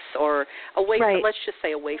sheets, or away from, let's just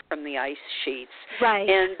say away from the ice sheets. Right.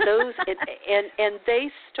 And those, and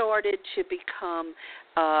they started to become,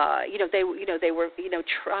 they were,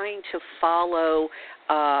 trying to follow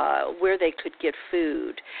where they could get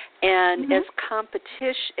food, and as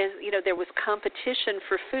competition, there was competition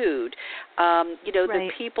for food. The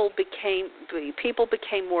people became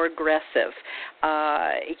more aggressive,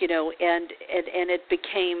 and it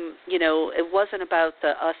became, it wasn't about the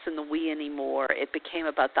us and the we anymore. It became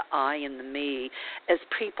about the I and the me, as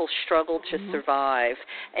people struggled to survive,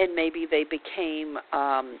 and maybe they became,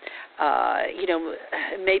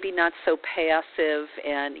 maybe not so passive,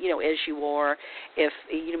 and as you are, if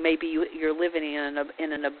maybe you're living in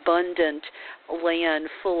an abundant land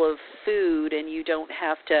full of food, and you don't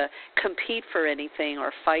have to compete for anything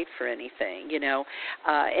or fight for anything,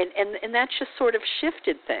 and that just sort of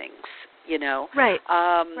shifted things, Right.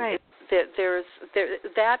 There's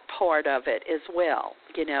that part of it as well,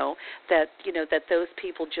 that those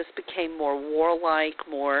people just became more warlike,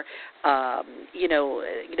 more,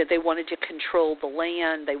 they wanted to control the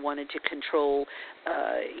land, they wanted to control,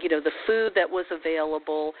 the food that was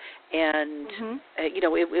available, and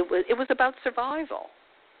it was about survival.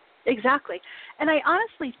 Exactly, and I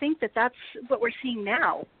honestly think that that's what we're seeing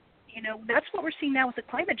now. That's what we're seeing now with the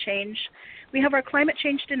climate change. We have our climate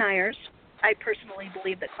change deniers. I personally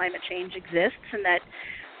believe that climate change exists, and that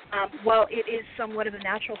while it is somewhat of a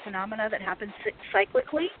natural phenomena that happens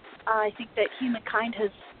cyclically, I think that humankind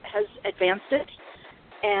has advanced it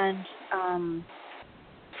and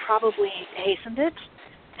probably hastened it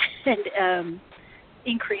and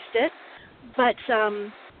increased it. But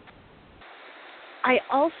I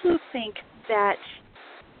also think that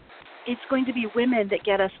it's going to be women that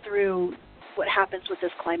get us through what happens with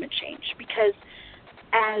this climate change, because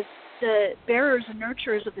as the bearers and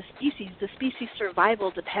nurturers of the species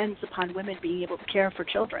survival depends upon women being able to care for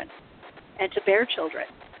children and to bear children.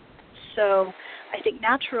 So I think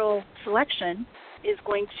natural selection is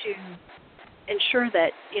going to ensure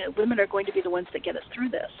that women are going to be the ones that get us through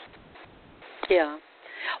this. Yeah.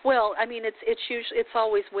 Well, I mean, it's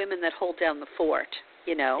always women that hold down the fort.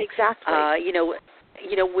 Exactly.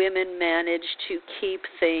 Women manage to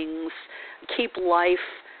keep life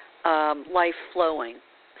flowing,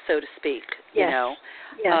 so to speak. Yes.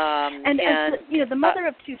 Yes. And the mother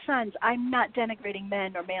of two sons, I'm not denigrating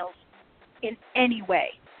men or males in any way,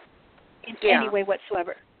 any way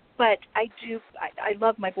whatsoever. But I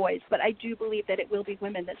love my boys, but I do believe that it will be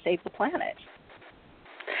women that save the planet.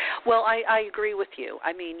 Well, I agree with you.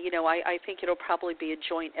 I mean, I think it'll probably be a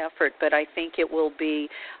joint effort, but I think it will be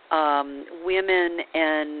women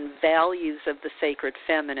and values of the sacred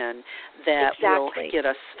feminine that will get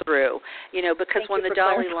us through. Because when the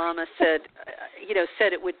Dalai Lama said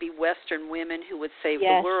it would be Western women who would save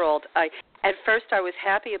the world, at first I was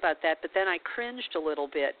happy about that, but then I cringed a little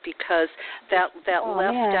bit because that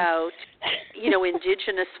left out,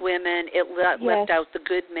 indigenous women. It left out the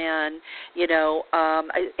good men,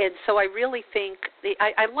 and so I really think,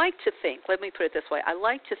 I like to think, let me put it this way, I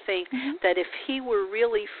like to think that if he were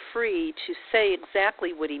really free to say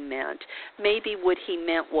exactly what he meant, maybe what he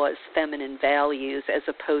meant was feminine values as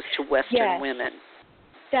opposed to Western women.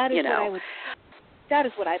 That is that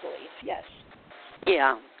is what I believe, yes.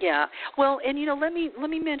 Yeah. Well, and let me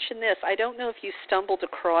mention this. I don't know if you stumbled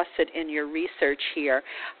across it in your research here,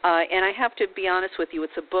 and I have to be honest with you.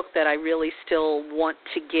 It's a book that I really still want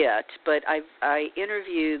to get, but I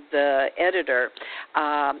interviewed the editor.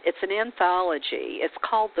 It's an anthology. It's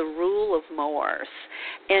called The Rule of Mars,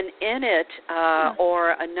 and in it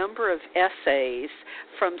are a number of essays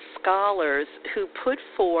from scholars who put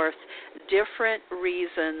forth different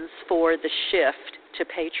reasons for the shift to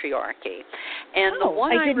patriarchy. And the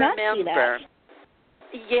one I remember,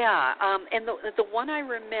 and the one I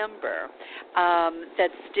remember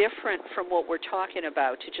that's different from what we're talking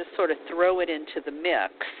about, to just sort of throw it into the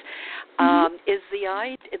mix, is the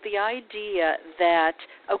idea that,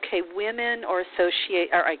 women are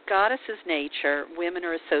goddess is nature, women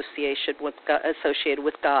are associated with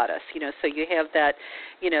goddess, so you have that,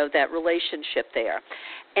 that relationship there.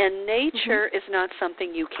 And nature is not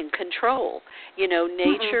something you can control.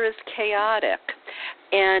 Nature is chaotic.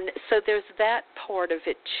 And so there's that part of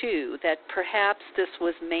it, too, that perhaps this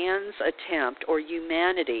was man's attempt, or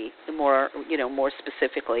humanity, more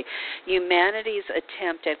specifically, humanity's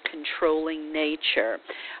attempt at controlling nature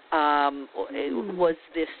was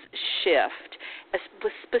this shift.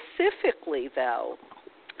 Specifically, though,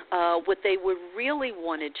 what they really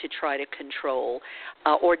wanted to try to control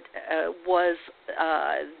was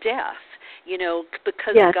death,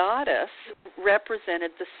 because goddess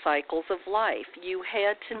represented the cycles of life. You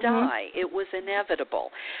had to die. It was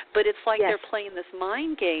inevitable. But it's like they're playing this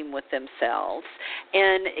mind game with themselves,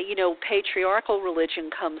 and, patriarchal religion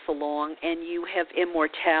comes along, and you have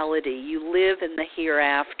immortality. You live in the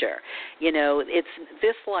hereafter.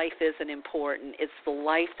 This life isn't important. It's the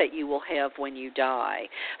life that you will have when you die.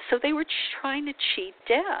 So they were trying to cheat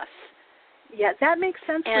death. Yeah, that makes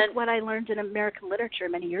sense with what I learned in American literature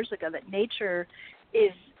many years ago, that nature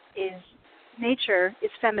is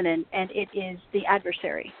feminine, and it is the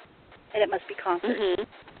adversary, and it must be conquered.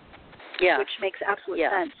 Which makes absolute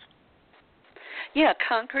sense. Yeah,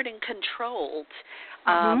 conquered and controlled.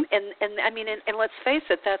 And I mean, and let's face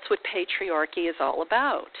it, that's what patriarchy is all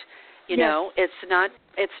about.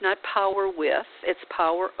 It's not power with, it's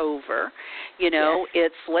power over.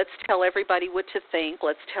 It's let's tell everybody what to think,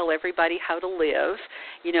 let's tell everybody how to live.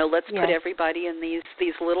 Let's put everybody in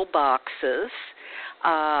these little boxes.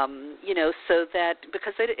 So that,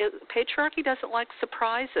 because patriarchy doesn't like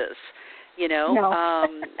surprises. No.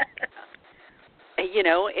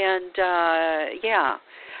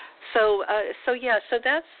 So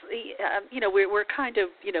that's we're kind of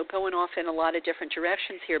going off in a lot of different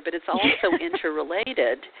directions here, but it's also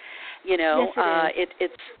interrelated. Yes, it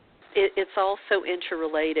is. It's also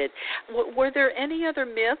interrelated. Were there any other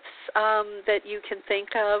myths that you can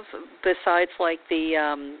think of besides like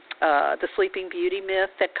the Sleeping Beauty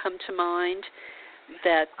myth that come to mind?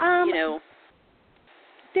 That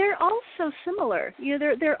they're all so similar.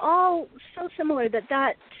 They're all so similar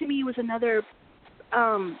that to me was another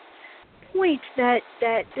point that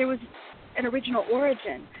there was an original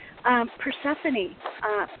origin. Persephone,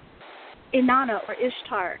 Inanna or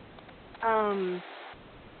Ishtar,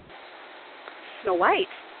 Snow White,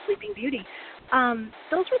 Sleeping Beauty.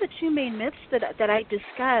 Those were the two main myths that I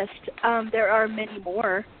discussed. There are many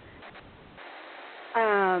more.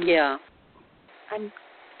 Yeah. I'm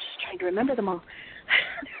just trying to remember them all.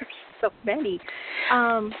 There's so many.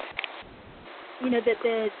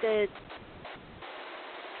 The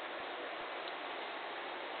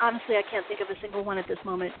honestly, I can't think of a single one at this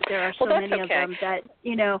moment. There are so many of them that,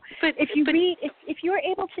 if you're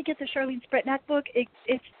able to get the Charlene Spretnak book,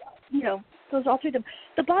 it's goes all through them.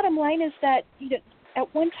 The bottom line is that,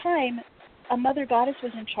 at one time, a mother goddess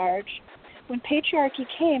was in charge. When patriarchy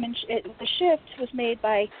came, and the shift was made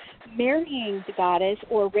by marrying the goddess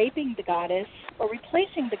or raping the goddess or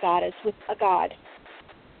replacing the goddess with a god.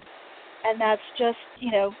 And that's just,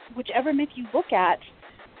 whichever myth you look at,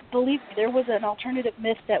 believe me, there was an alternative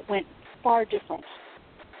myth that went far different.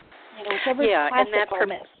 Whichever classical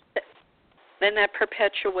myth. And that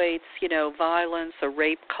perpetuates, violence, a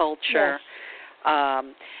rape culture. Yes.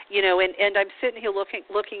 And I'm sitting here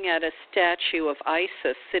looking at a statue of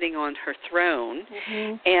Isis sitting on her throne,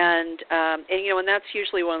 and that's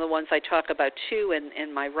usually one of the ones I talk about too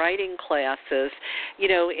in my writing classes.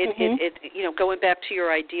 Going back to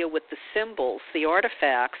your idea with the symbols, the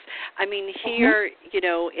artifacts. I mean, here,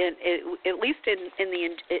 at least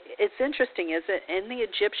it's interesting, is it in the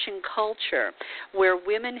Egyptian culture where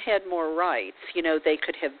women had more rights. They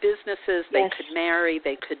could have businesses, they could marry,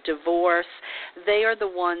 they could divorce. They are the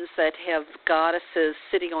ones that have goddesses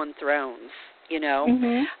sitting on thrones, and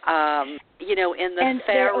the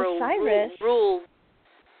pharaoh rule.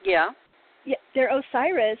 Yeah, their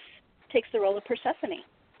Osiris takes the role of Persephone.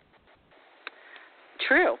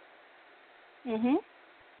 True. Mhm.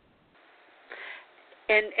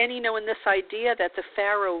 And in this idea that the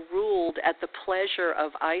pharaoh ruled at the pleasure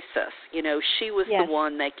of Isis, she was the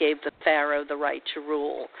one that gave the pharaoh the right to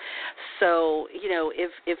rule. So,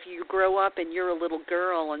 if you grow up and you're a little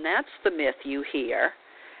girl and that's the myth you hear,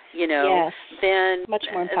 then much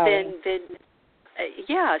more empowering. Then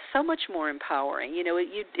so much more empowering. You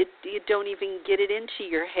don't even get it into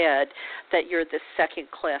your head that you're the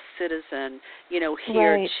second-class citizen,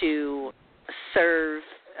 here to serve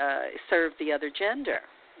the other gender,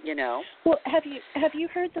 Well, have you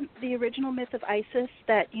heard the original myth of Isis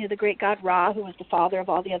that the great god Ra, who was the father of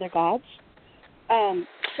all the other gods,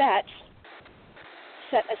 set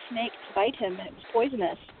a snake to bite him, and it was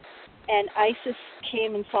poisonous. And Isis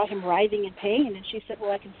came and saw him writhing in pain, and she said,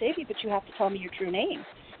 "Well, I can save you, but you have to tell me your true name."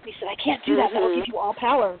 And he said, "I can't do that. That will give you all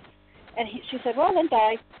power." And she said, "Well, then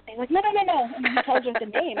die." And he's like, "No." And then he tells her the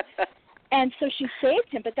name. And so she saved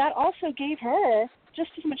him, but that also gave her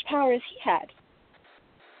just as much power as he had.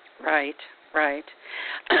 Right.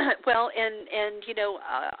 Well, and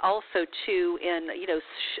also too, in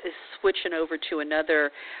switching over to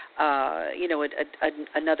another,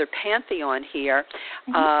 another pantheon here,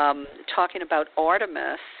 talking about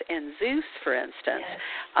Artemis and Zeus, for instance.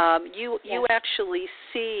 You actually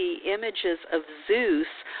see images of Zeus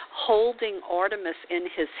holding Artemis in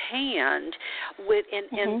his hand,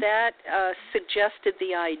 and that suggested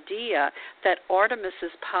the idea that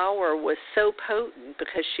Artemis's power was so potent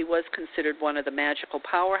because she was considered one of the magical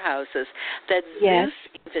powerhouses that Zeus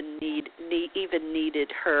even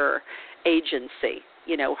needed her agency,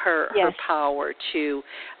 her power to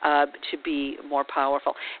be more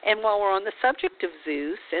powerful. And while we're on the subject of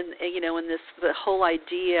Zeus, and in the whole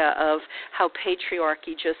idea of how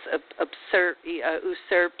patriarchy just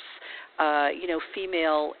usurps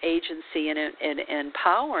female agency and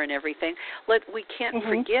power and everything, we can't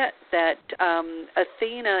forget that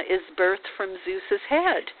Athena is birthed from Zeus's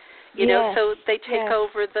head. So they take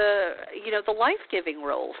over the life-giving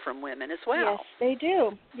role from women as well.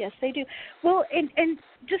 Yes, they do. Well, and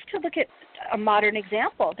just to look at a modern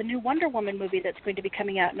example, the new Wonder Woman movie that's going to be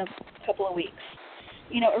coming out in a couple of weeks.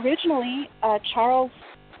 Originally, Charles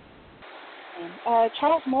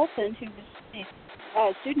Molson, who was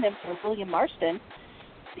a pseudonym for William Marston,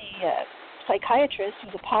 the psychiatrist who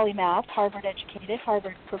was a polymath, Harvard-educated,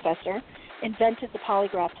 Harvard professor, invented the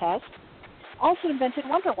polygraph test, also invented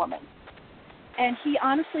Wonder Woman. And he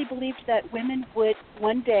honestly believed that women would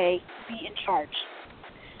one day be in charge.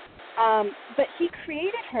 But he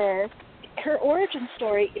created her. Her origin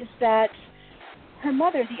story is that her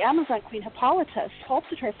mother, the Amazon queen Hippolyta,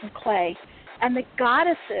 sculpted her from clay, and the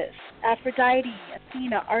goddesses, Aphrodite,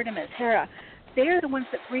 Athena, Artemis, Hera, they are the ones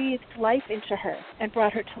that breathed life into her and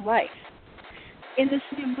brought her to life. In this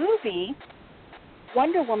new movie,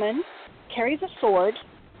 Wonder Woman carries a sword,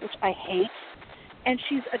 which I hate, and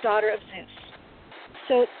she's a daughter of Zeus.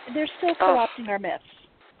 So they're still co-opting our myths.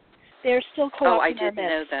 They're still co-opting our myths. I didn't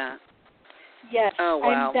know that. Yes. Oh,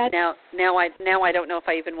 wow. Now I don't know if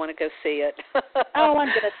I even want to go see it. Oh, I'm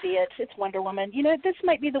going to see it. It's Wonder Woman. This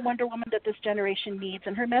might be the Wonder Woman that this generation needs,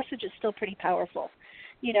 and her message is still pretty powerful.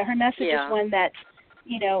 Her message is one that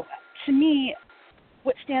To me,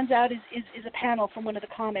 what stands out is a panel from one of the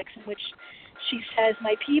comics in which she says,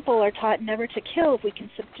 "My people are taught never to kill if we can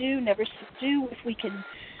subdue, never subdue if we can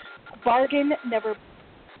bargain, never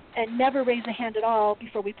raise a hand at all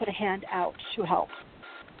before we put a hand out to help."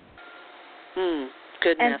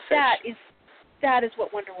 Good and message. that is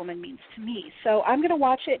what Wonder Woman means to me. So I'm going to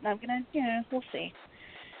watch it, and I'm going to, we'll see.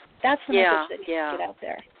 That's the message that needs to get out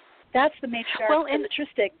there. That's the matriarch, the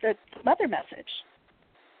matristic, the mother message.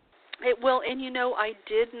 I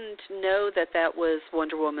didn't know that was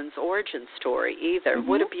Wonder Woman's origin story either. Mm-hmm.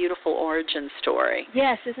 What a beautiful origin story.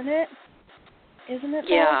 Yes, isn't it? Isn't it?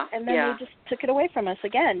 Yeah. And then they just took it away from us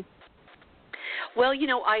again. Well,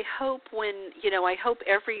 I hope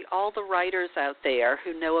all the writers out there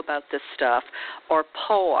who know about this stuff are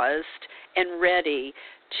paused and ready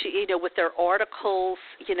to, with their articles,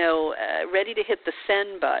 ready to hit the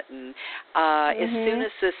send button as soon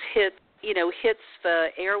as this hits the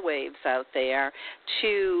airwaves out there,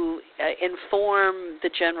 to inform the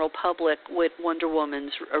general public what Wonder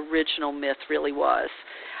Woman's original myth really was.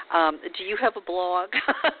 Do you have a blog?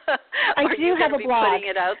 I do have a blog. Putting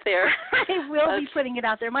it out there? I will be putting it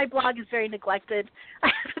out there. My blog is very neglected.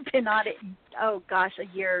 I haven't been on it in, a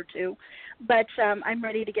year or two. But I'm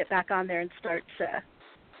ready to get back on there and start spreading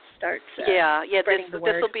the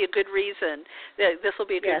word. This will be a good reason. This will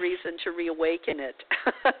be a good reason to reawaken it.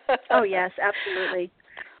 Oh, yes, absolutely.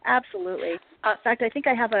 Absolutely. In fact, I think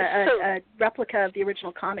I have a replica of the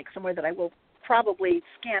original comic somewhere that I will probably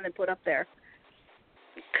scan and put up there.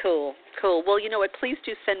 Cool. Well, please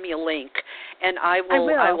do send me a link, and I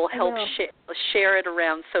will help share it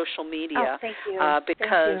around social media. Oh, thank you.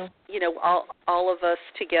 Because thank you. All of us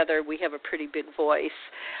together, we have a pretty big voice.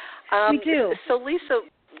 We do. So, Lisa,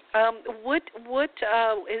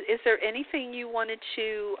 is there anything you wanted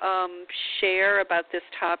to share about this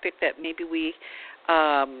topic that maybe we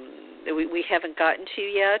haven't gotten to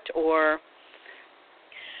yet, or?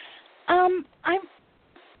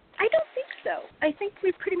 I don't think so. I think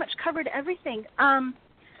we've pretty much covered everything.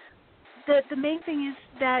 The main thing is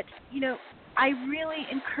that, I really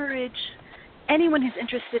encourage anyone who's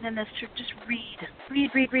interested in this to just read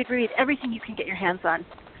everything you can get your hands on.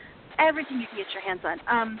 Everything you can get your hands on.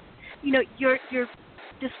 Your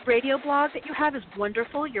this radio blog that you have is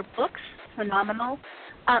wonderful. Your books, phenomenal.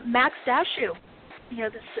 Max Dashu,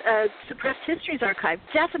 this Suppressed Histories Archive,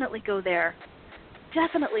 definitely go there.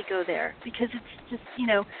 Definitely go there, because it's just,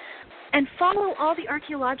 and follow all the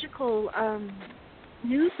archaeological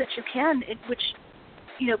news that you can, which,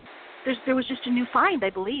 there was just a new find, I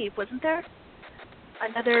believe, wasn't there?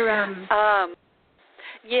 Another...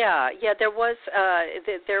 Yeah, there was.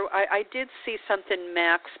 I did see something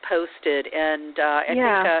Max posted, and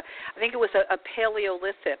I think it was a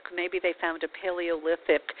Paleolithic. Maybe they found a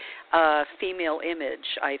Paleolithic female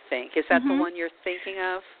image. I think is that the one you're thinking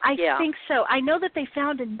of? I think so. I know that they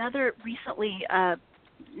found another recently,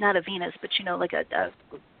 not a Venus, but like a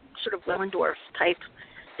sort of Willendorf type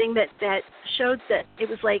thing that showed that it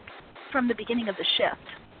was like from the beginning of the shift,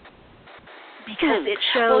 because it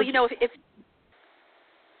showed.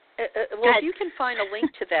 Well, if you can find a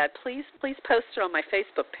link to that, please post it on my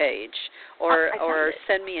Facebook page, or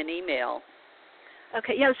send me an email.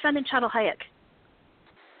 Okay, yeah, it was found in Chattel Hayek,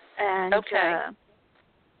 and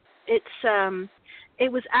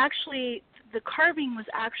it was actually, the carving was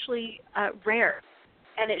actually rare,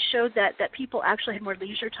 and it showed that people actually had more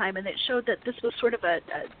leisure time, and it showed that this was sort of a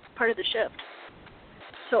part of the shift.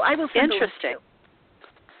 So I will send a link to you.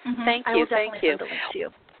 Thank you. I will definitely send a link to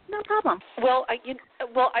you. No problem. Well, I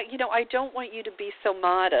don't want you to be so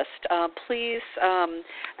modest. Please,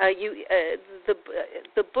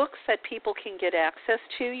 the books that people can get access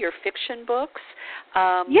to, your fiction books.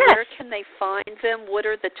 Where can they find them? What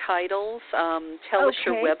are the titles? Tell us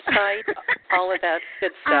your website. All of that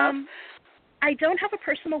good stuff. I don't have a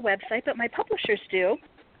personal website, but my publishers do.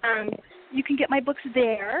 You can get my books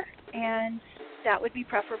there, and that would be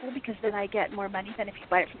preferable, because then I get more money than if you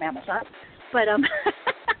buy it from Amazon. But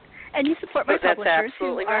and you support my publishers. That's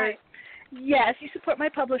absolutely right. Yes, you support my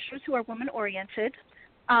publishers who are woman-oriented.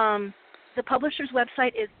 The publisher's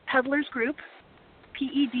website is Peddlers Group,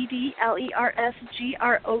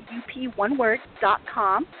 PEDDLERSGROUP, one word,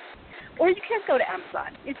 .com. Or you can go to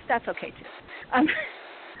Amazon. That's okay, too.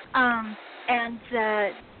 And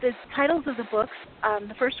the titles of the books,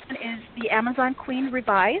 the first one is The Amazon Queen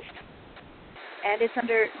Revised, and it's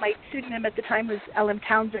under, my pseudonym at the time was L.M.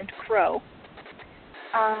 Townsend Crow.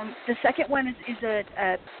 The second one is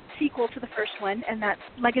a sequel to the first one, and that's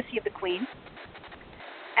Legacy of the Queen.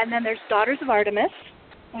 And then there's Daughters of Artemis,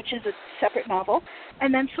 which is a separate novel.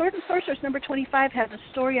 And then Sword and Sorceress number 25 has a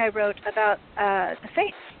story I wrote about the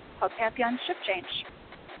Fates called Pantheon Ship Change.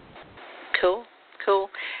 Cool.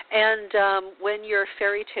 And when your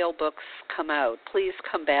fairy tale books come out, please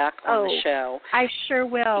come back on the show. I sure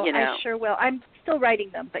will. You know. I sure will. I'm still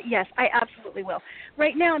writing them, but yes, I absolutely will.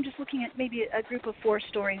 Right now I'm just looking at maybe a group of 4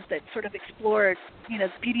 stories that sort of explore,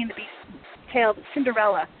 the Beauty and the Beast tale,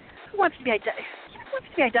 Cinderella. Who wants to be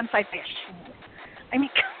identified by a shoe? I mean,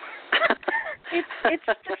 it's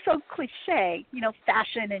just so cliche,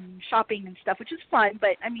 fashion and shopping and stuff, which is fun,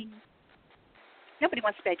 but I mean, nobody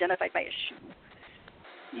wants to be identified by a shoe.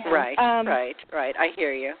 Right. I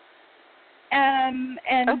hear you. And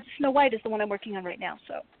Snow White is the one I'm working on right now.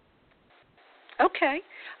 So. Okay.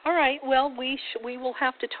 All right. Well, we will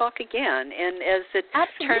have to talk again. And as it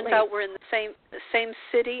turns out, we're in the same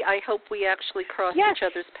city. I hope we actually cross each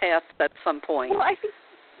other's paths at some point. Well, I think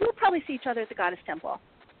we'll probably see each other at the Goddess Temple.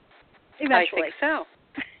 Eventually. I think so.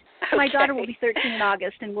 Okay. My daughter will be 13 in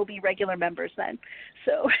August, and we'll be regular members then.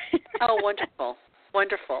 So. Oh, wonderful.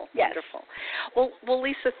 Wonderful. Yes. Wonderful. Well,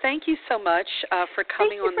 Lisa, thank you so much for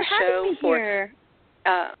coming on the show. Thank you for having me here.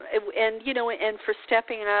 And for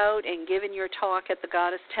stepping out and giving your talk at the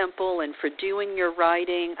Goddess Temple and for doing your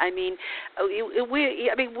writing. I mean,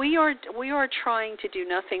 we are trying to do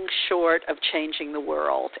nothing short of changing the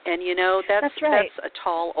world, and that's a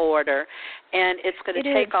tall order, and it's going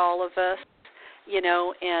to take all of us.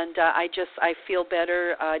 And I feel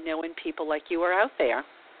better knowing people like you are out there.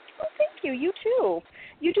 Well, thank you. You too.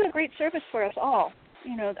 You do a great service for us all.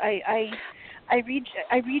 I read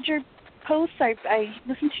your posts. I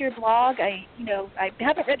listen to your blog. I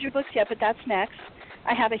haven't read your books yet, but that's next.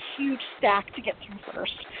 I have a huge stack to get through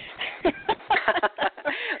first.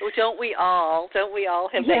 Don't we all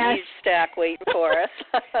have that huge stack waiting for us?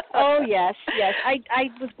 Oh yes.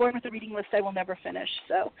 I was born with a reading list I will never finish.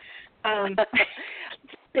 So.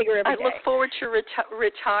 Bigger every day. I look forward to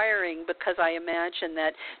retiring because I imagine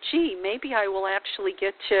that, maybe I will actually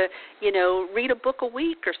get to, read a book a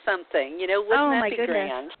week or something. Wouldn't that be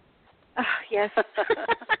grand? Oh, yes. Well,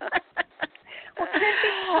 thank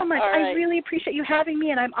you so much. Right. I really appreciate you having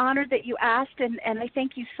me, and I'm honored that you asked, and I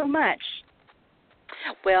thank you so much.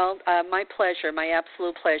 Well, my pleasure, my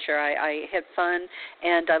absolute pleasure. I had fun,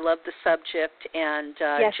 and I love the subject, and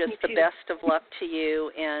just the best of luck to you.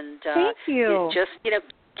 And thank you. Just,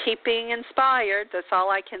 keep being inspired. That's all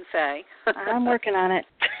I can say. I'm working on it.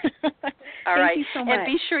 All right. Thank you so much. And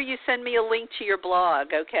be sure you send me a link to your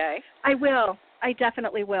blog, okay? I will. I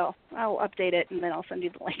definitely will. I'll update it, and then I'll send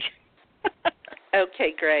you the link.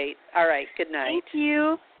 Okay, great. All right. Good night. Thank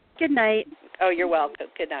you. Good night. Oh, you're welcome.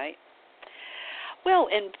 Good night. Well,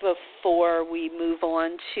 and before we move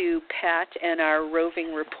on to Pat and our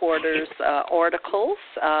roving reporters' articles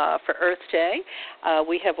for Earth Day,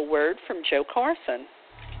 we have a word from Joe Carson.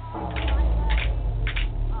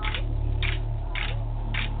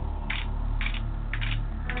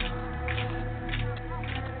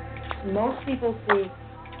 Most people see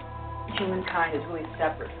humankind as really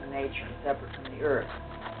separate from nature and separate from the earth.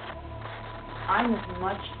 I'm as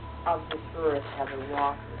much of this earth as a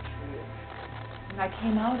rock or a tree. And I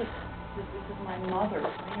came out of this. This is my mother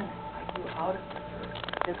planet. I grew out of this earth.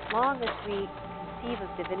 As long as we conceive of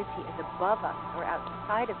divinity as above us or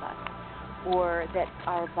outside of us, or that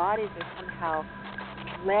our bodies are somehow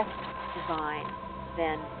less divine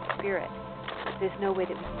than spirit, there's no way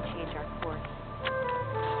that we can change our course.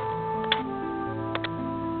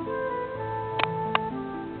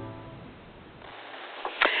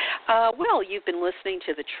 Well, you've been listening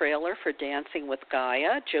to the trailer for Dancing with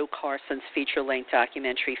Gaia, Joe Carson's feature-length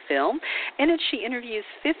documentary film, in it she interviews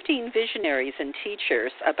 15 visionaries and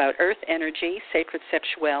teachers about earth energy, sacred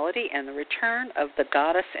sexuality, and the return of the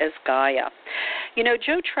goddess as Gaia.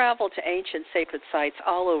 Joe traveled to ancient sacred sites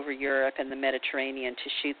all over Europe and the Mediterranean to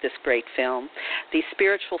shoot this great film. These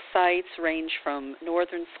spiritual sites range from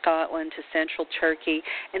northern Scotland to central Turkey,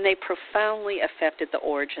 and they profoundly affected the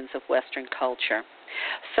origins of Western culture.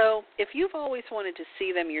 So if you've always wanted to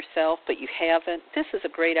see them yourself but you haven't, this is a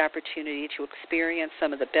great opportunity to experience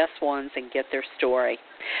some of the best ones and get their story.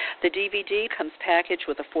 The DVD comes packaged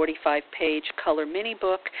with a 45-page color mini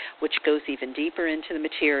book, which goes even deeper into the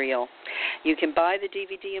material. You can buy the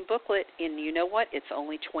DVD and booklet, and you know what? It's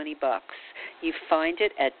only $20. You find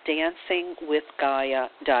it at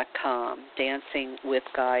dancingwithgaia.com,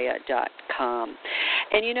 dancingwithgaia.com.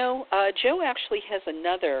 And Joe actually has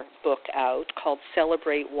another book out called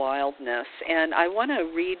Celebrate Wildness, and I want to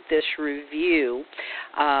read this review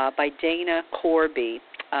by Dana Corby.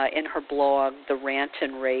 in her blog, The Rant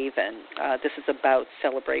and Raven. This is about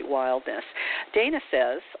Celebrate Wildness. Dana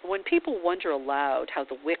says, when people wonder aloud how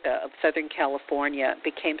the Wicca of Southern California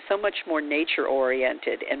became so much more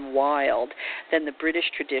nature-oriented and wild than the British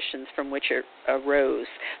traditions from which it arose,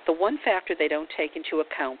 the one factor they don't take into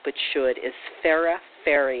account but should is Feria.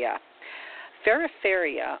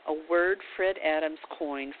 Feria, a word Fred Adams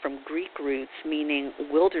coined from Greek roots meaning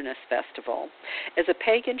wilderness festival, is a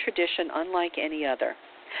pagan tradition unlike any other.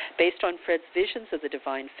 Based on Fred's visions of the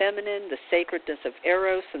divine feminine, the sacredness of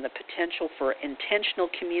Eros, and the potential for intentional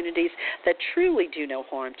communities that truly do no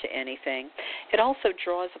harm to anything, it also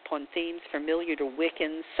draws upon themes familiar to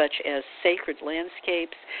Wiccans such as sacred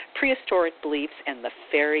landscapes, prehistoric beliefs, and the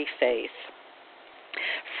fairy faith.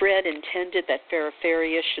 Fred intended that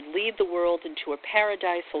Feria should lead the world into a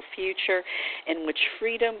paradisal future in which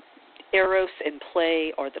freedom, eros, and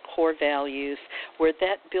play are the core values, where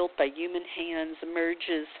that built by human hands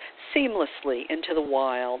merges seamlessly into the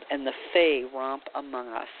wild and the fae romp among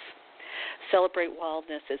us. Celebrate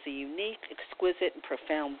Wildness is a unique, exquisite, and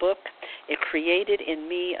profound book. It created in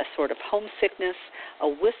me a sort of homesickness, a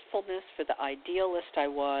wistfulness for the idealist I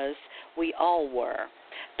was, we all were,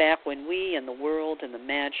 back when we and the world and the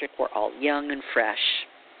magic were all young and fresh.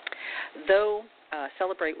 Though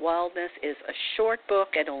Celebrate Wildness is a short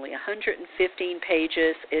book at only 115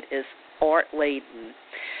 pages, it is art-laden,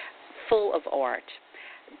 full of art.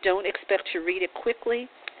 Don't expect to read it quickly.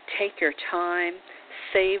 Take your time,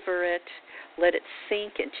 savor it, let it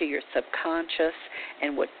sink into your subconscious,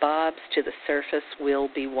 and what bobs to the surface will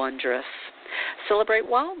be wondrous. Celebrate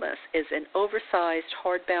Wildness is an oversized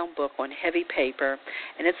hardbound book on heavy paper,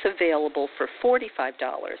 and it's available for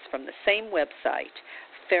 $45 from the same website,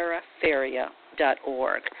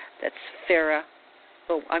 Feria.org. That's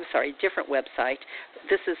different website.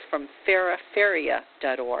 This is from Feria.org, Feria.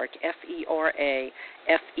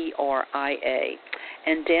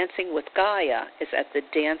 And Dancing with Gaia is at the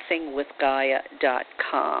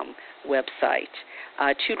dancingwithgaia.com website.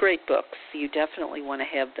 Two great books. You definitely want to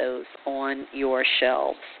have those on your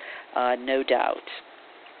shelves, no doubt.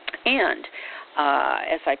 And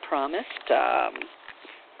as I promised,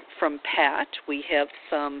 from Pat, we have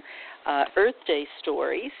some Earth Day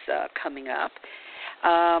stories coming up.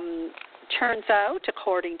 Turns out,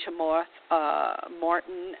 according to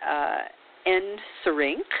Martin N.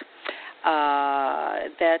 Serink,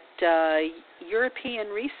 that European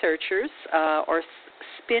researchers are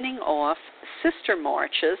spinning off sister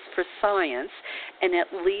marches for science in at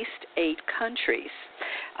least 8 countries.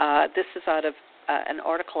 This is out of an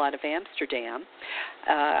article out of Amsterdam.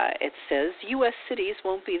 It says, U.S. cities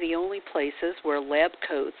won't be the only places where lab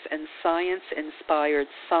coats and science-inspired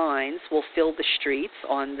signs will fill the streets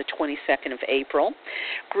on the 22nd of April.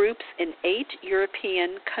 Groups in 8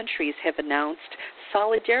 European countries have announced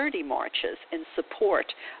solidarity marches in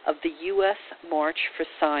support of the U.S. March for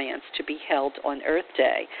Science to be held on Earth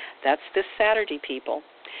Day. That's this Saturday, people.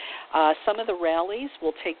 Some of the rallies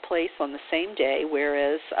will take place on the same day,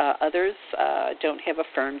 whereas others don't have a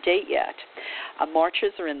firm date yet.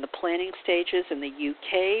 Marches are in the planning stages in the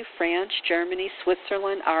UK, France, Germany,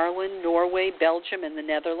 Switzerland, Ireland, Norway, Belgium, and the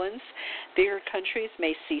Netherlands. Bigger countries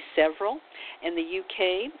may see several. In the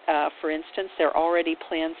UK, for instance, there are already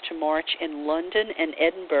plans to march in London and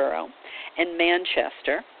Edinburgh and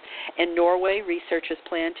Manchester. In Norway, researchers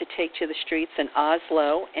plan to take to the streets in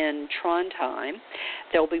Oslo and Trondheim.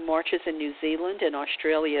 There will be marches in New Zealand and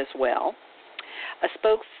Australia as well. A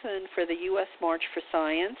spokesman for the U.S. March for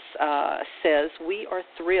Science says, we are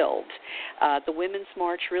thrilled. The Women's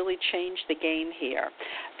March really changed the game here.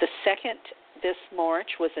 The second this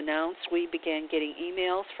march was announced, we began getting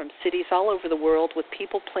emails from cities all over the world with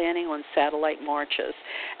people planning on satellite marches.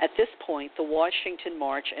 At this point, the Washington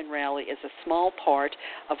March and Rally is a small part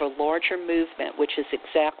of a larger movement, which is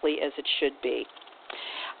exactly as it should be.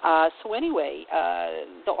 So anyway,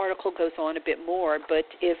 the article goes on a bit more, but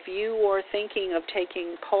if you are thinking of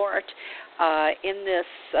taking part in this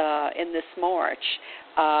march,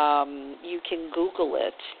 you can Google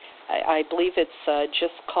it. I believe it's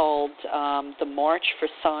just called the March for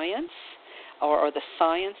Science or the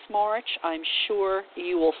Science March. I'm sure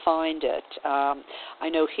you will find it. I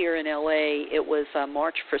know here in L.A. it was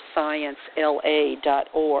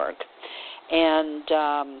marchforsciencela.org. And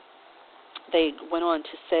they went on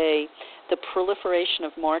to say The proliferation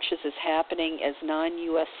of marches is happening as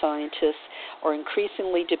non-U.S. scientists are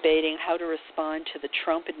increasingly debating how to respond to the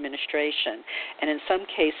Trump administration, and in some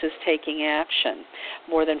cases taking action.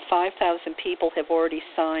 More than 5,000 people have already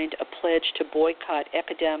signed a pledge to boycott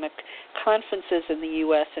academic conferences in the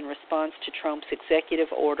U.S. in response to Trump's executive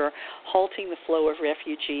order halting the flow of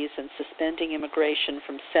refugees and suspending immigration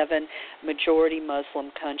from 7 majority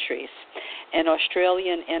Muslim countries. An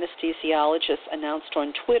Australian anesthesiologist announced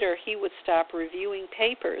on Twitter he would stop reviewing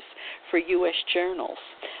papers for U.S. journals.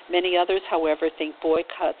 Many others, however, think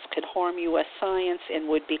boycotts could harm U.S. science and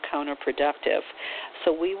would be counterproductive.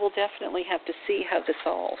 So we will definitely have to see how this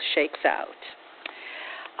all shakes out.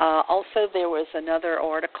 Also, there was another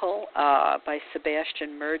article by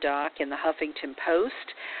Sebastian Murdoch in the Huffington Post.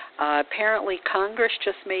 Apparently, Congress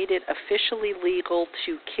just made it officially legal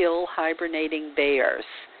to kill hibernating bears.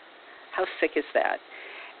 How sick is that?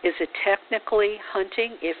 Is it technically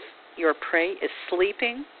hunting if your prey is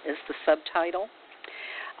sleeping, is the subtitle.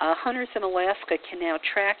 Hunters in Alaska can now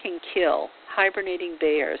track and kill hibernating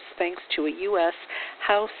bears thanks to a U.S.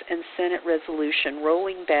 House and Senate resolution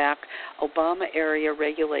rolling back Obama-era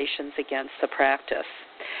regulations against the practice.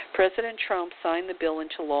 President Trump signed the bill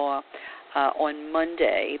into law on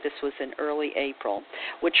Monday, this was in early April,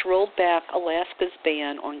 which rolled back Alaska's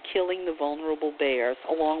ban on killing the vulnerable bears,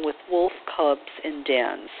 along with wolf cubs in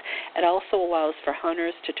dens. It also allows for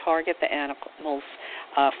hunters to target the animals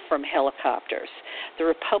from helicopters. The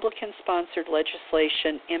Republican-sponsored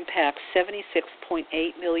legislation impacts 76.8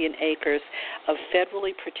 million acres of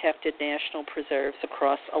federally protected national preserves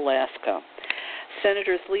across Alaska.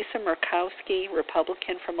 Senators Lisa Murkowski,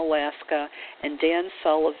 Republican from Alaska, and Dan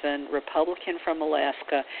Sullivan, Republican from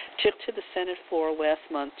Alaska, took to the Senate floor last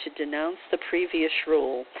month to denounce the previous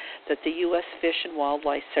rule that the U.S. Fish and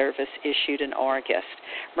Wildlife Service issued in August.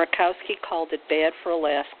 Murkowski called it bad for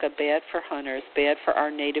Alaska, bad for hunters, bad for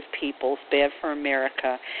our native peoples, bad for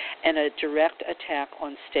America, and a direct attack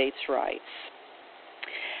on states' rights.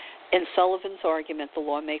 In Sullivan's argument, the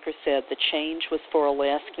lawmaker said the change was for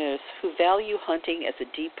Alaskans who value hunting as a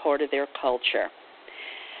deep part of their culture.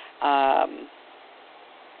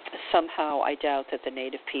 Somehow I doubt that the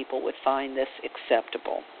native people would find this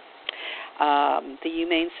acceptable. The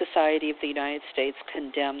Humane Society of the United States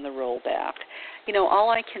condemned the rollback. You know, all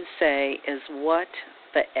I can say is what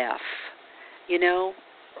the F. You know,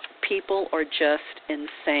 people are just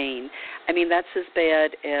insane. I mean, that's as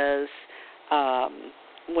bad as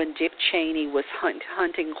when Dick Cheney was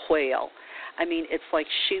hunting quail. I mean, it's like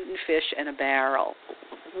shooting fish in a barrel.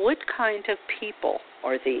 What kind of people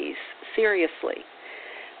are these? Seriously,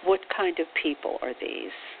 what kind of people are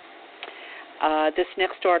these? This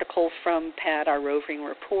next article from Pat, our roving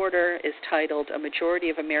reporter, is titled, "A Majority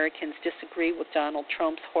of Americans Disagree with Donald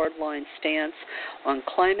Trump's Hardline Stance on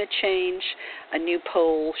Climate Change." A new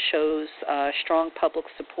poll shows strong public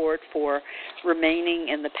support for remaining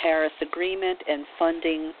in the Paris Agreement and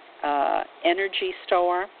funding Energy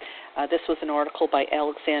Star. This was an article by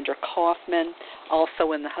Alexander Kaufman,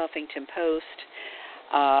 also in the Huffington Post.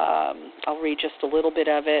 I'll read just a little bit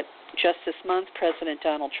of it. Just this month, President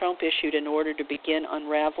Donald Trump issued an order to begin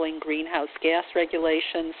unraveling greenhouse gas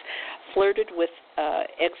regulations, flirted with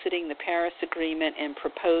exiting the Paris Agreement, and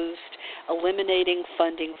proposed eliminating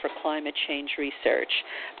funding for climate change research.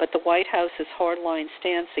 But the White House's hardline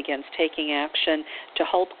stance against taking action to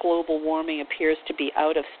halt global warming appears to be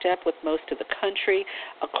out of step with most of the country,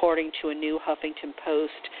 according to a new Huffington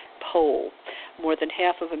Post poll. More than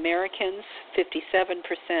half of Americans,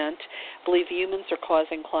 57%, believe humans are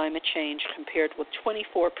causing climate change, compared with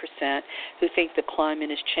 24% who think the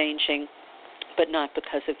climate is changing, but not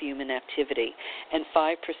because of human activity, and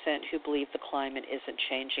 5% who believe the climate isn't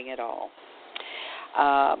changing at all.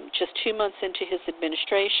 Just 2 months into his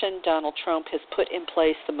administration, Donald Trump has put in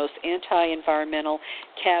place the most anti-environmental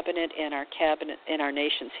cabinet in our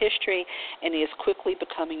nation's history, and he is quickly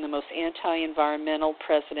becoming the most anti-environmental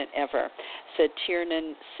president ever, said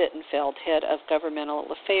Tiernan Sittenfeld, head of governmental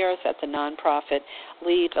affairs at the nonprofit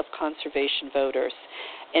League of Conservation Voters.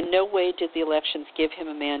 In no way did the elections give him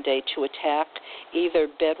a mandate to attack either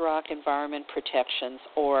bedrock environment protections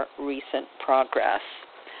or recent progress.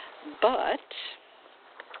 But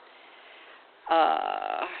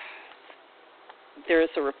there is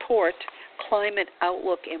a report, climate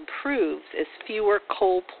outlook improves as fewer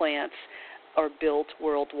coal plants are built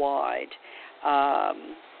worldwide.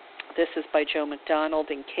 This is by Joe McDonald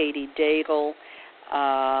and Katie Daigle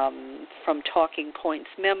from Talking Points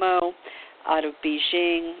Memo out of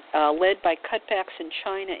Beijing, led by cutbacks in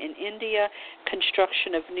China and India,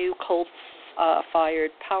 construction of new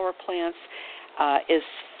coal-fired power plants, is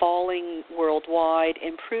falling worldwide.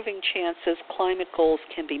 Improving chances climate goals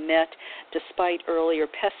can be met despite earlier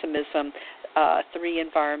pessimism, 3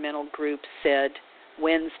 environmental groups said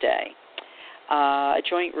Wednesday. A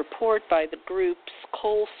joint report by the groups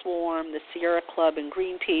Coal Swarm, the Sierra Club, and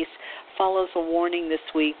Greenpeace follows a warning this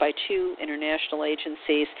week by 2 international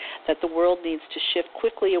agencies that the world needs to shift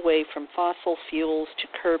quickly away from fossil fuels to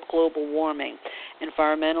curb global warming.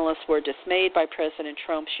 Environmentalists were dismayed by President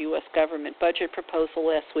Trump's U.S. government budget proposal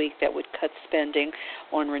last week that would cut spending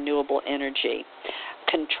on renewable energy.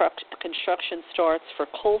 Construction starts for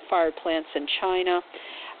coal-fired plants in China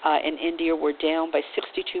and India were down by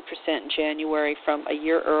 62% in January from a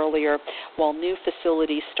year earlier, while new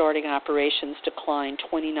facilities starting operations declined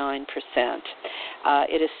 29%.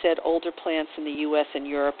 It is said older plants in the U.S. and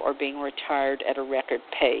Europe are being retired at a record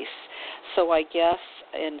pace. So I guess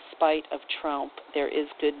in spite of Trump, there is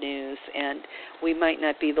good news, and we might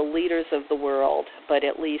not be the leaders of the world, but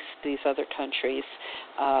at least these other countries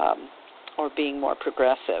are being more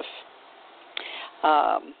progressive.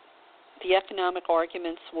 The economic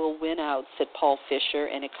arguments will win out, said Paul Fisher,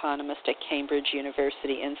 an economist at Cambridge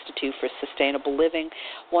University Institute for Sustainable Living.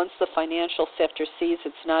 Once the financial sector sees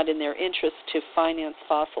it's not in their interest to finance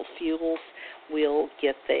fossil fuels, we'll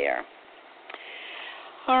get there.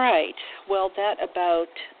 All right. Well, that about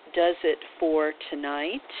does it for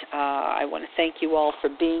tonight. I want to thank you all for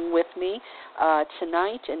being with me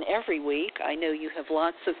tonight and every week. I know you have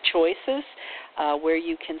lots of choices where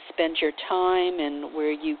you can spend your time and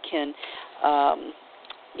where you can,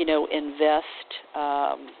 invest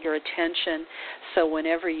your attention. So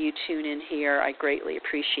whenever you tune in here, I greatly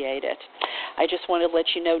appreciate it. I just want to let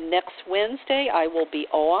you know next Wednesday I will be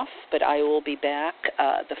off, but I will be back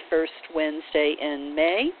the first Wednesday in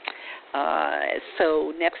May.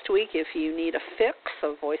 So next week, if you need a fix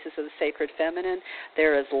of Voices of the Sacred Feminine,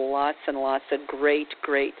 there is lots and lots of great,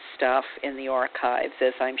 great stuff in the archives,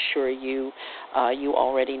 as I'm sure you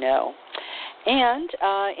already know. And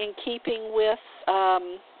in keeping with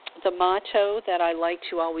the motto that I like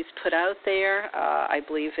to always put out there, I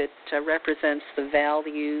believe it represents the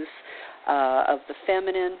values of the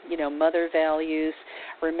feminine, mother values.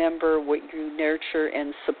 Remember, what you nurture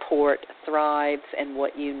and support thrives, and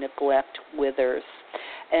what you neglect withers.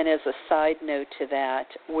 And as a side note to that,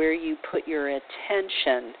 where you put your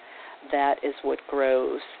attention, that is what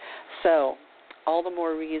grows. So all the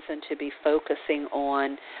more reason to be focusing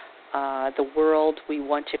on the world we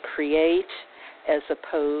want to create as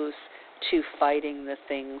opposed to fighting the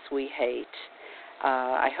things we hate.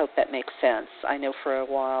 I hope that makes sense. I know for a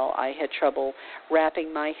while I had trouble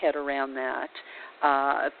wrapping my head around that,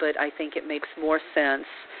 but I think it makes more sense,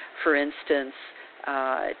 for instance,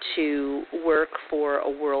 to work for a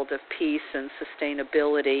world of peace and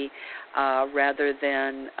sustainability rather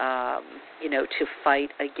than, to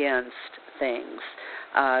fight against things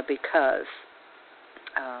because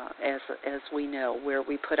as we know, where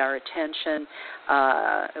we put our attention,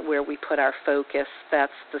 where we put our focus,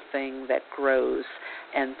 that's the thing that grows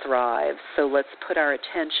and thrives. So let's put our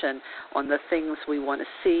attention on the things we want to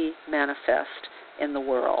see manifest in the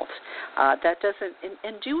world. That doesn't,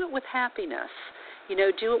 and do it with happiness.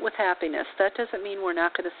 Do it with happiness. That doesn't mean we're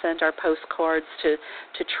not going to send our postcards to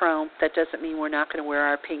Trump. That doesn't mean we're not going to wear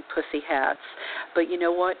our pink pussy hats. But you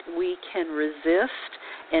know what? We can resist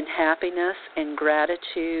in happiness and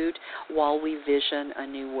gratitude while we vision a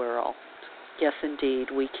new world. Yes, indeed,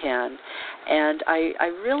 we can. And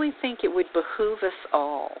I really think it would behoove us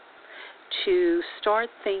all to start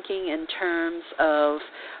thinking in terms of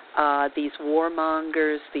these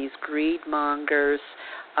warmongers, these greedmongers,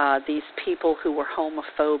 these people who were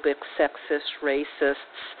homophobic, sexist, racists,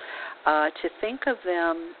 to think of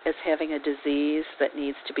them as having a disease that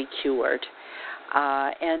needs to be cured.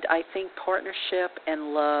 And I think partnership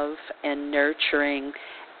and love and nurturing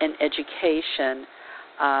and education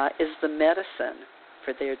is the medicine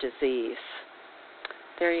for their disease.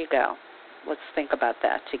 There you go. Let's think about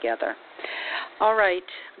that together. All right,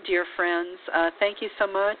 dear friends, thank you so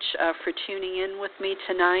much for tuning in with me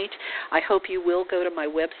tonight. I hope you will go to my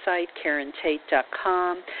website,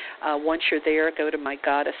 KarenTate.com. Once you're there, go to my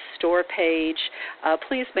Goddess store page.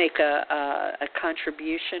 Please make a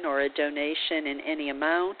contribution or a donation in any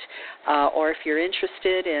amount. Or if you're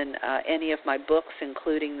interested in any of my books,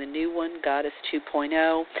 including the new one, Goddess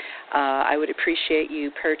 2.0, I would appreciate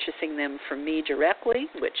you purchasing them from me directly,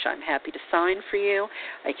 which I'm happy to sign for you.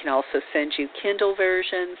 I can also send you Kindle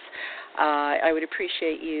versions. I would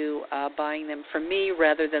appreciate you buying them from me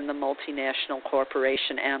rather than the multinational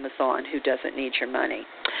corporation Amazon, who doesn't need your money.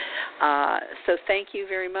 So thank you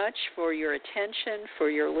very much for your attention, for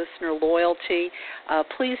your listener loyalty.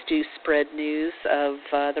 Please do spread news of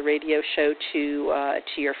the radio show to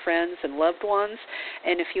your friends and loved ones.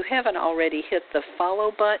 And if you haven't already hit the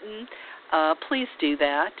follow button, please do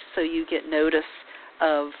that so you get notice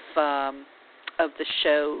of the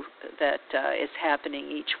show that is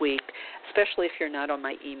happening each week, especially if you're not on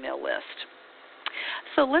my email list.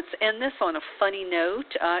 So let's end this on a funny note.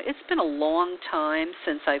 It's been a long time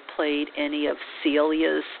since I played any of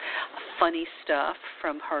Celia's funny stuff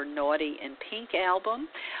from her Naughty and Pink album.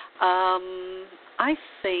 I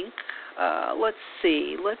think, let's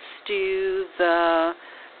do the,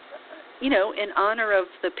 in honor of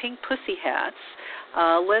the Pink Pussy Hats,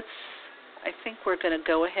 I think we're going to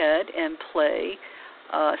go ahead and play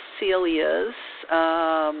Celia's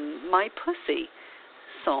My Pussy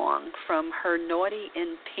song from her Naughty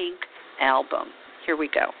and Pink album. Here we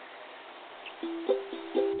go.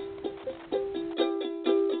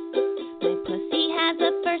 My pussy has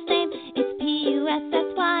a first name, it's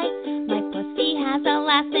P-U-S-S-Y. My pussy has a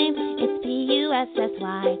last name, it's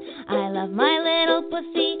P-U-S-S-Y. I love my little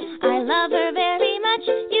pussy, I love her very much.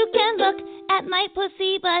 You can look at my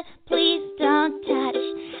pussy, but please don't touch.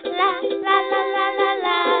 La, la, la, la, la,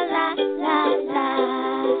 la, la, la, la.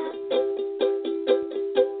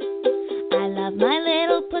 My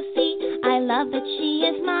little pussy, I love that she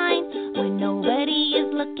is mine. When nobody is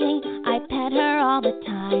looking, I pet her all the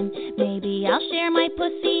time. Maybe I'll share my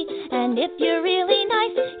pussy, and if you're really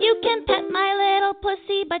nice, you can pet my little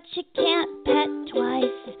pussy, but you can't pet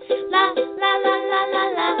twice. La, la, la, la, la,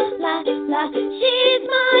 la, la, la. She's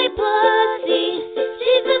my pussy.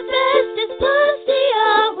 She's the bestest pussy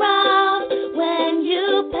around. When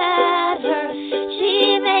you pet her,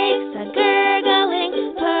 she makes a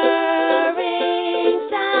gurgling purring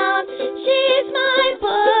sound. She's my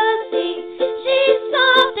pussy. She's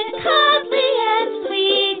soft and cuddly and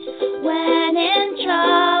sweet. When in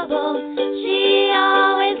trouble, she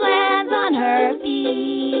always lands on her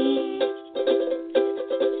feet.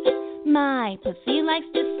 My pussy likes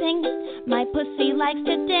to sing. My pussy likes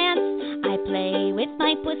to dance. I play with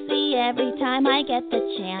my pussy every time I get the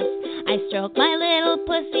chance. I stroke my little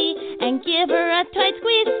pussy and give her a tight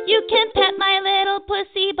squeeze. You can pet my little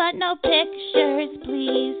pussy, but no pictures,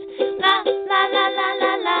 please. La, la, la, la,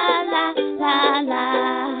 la, la, la, la, la.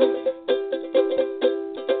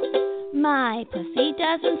 My pussy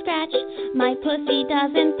doesn't scratch, my pussy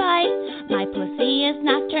doesn't bite. My pussy is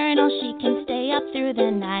nocturnal, she can stay up through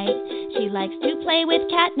the night. She likes to play with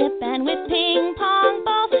catnip and with ping pong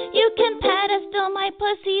balls. You can pedestal my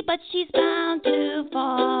pussy, but she's bound to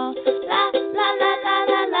fall. La, la, la, la,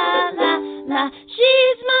 la, la, la, la.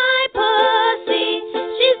 She's my pussy,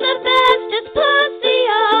 she's the bestest pussy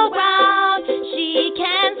around. She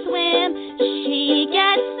can swim, she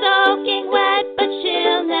gets soaking wet, but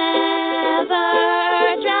she'll never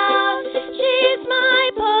drown. She's my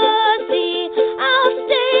pussy, I'll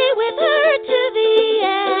stay with her to the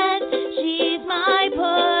end. She's my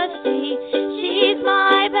pussy, she's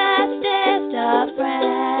my bestest of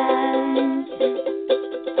friends.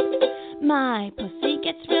 My pussy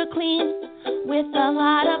gets real clean with a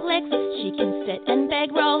lot of licks. She can sit and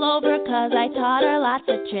beg roll over, 'cause I taught her lots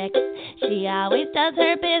of tricks. She always does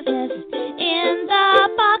her business in the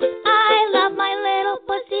box. I love my little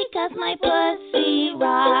pussy 'cause my pussy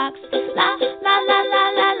rocks. La, la, la, la,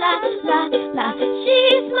 la, la, la, la.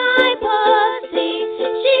 She's my pussy.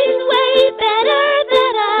 She's way better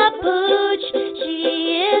than a pooch. She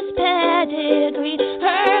is pedigree.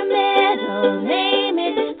 Her middle name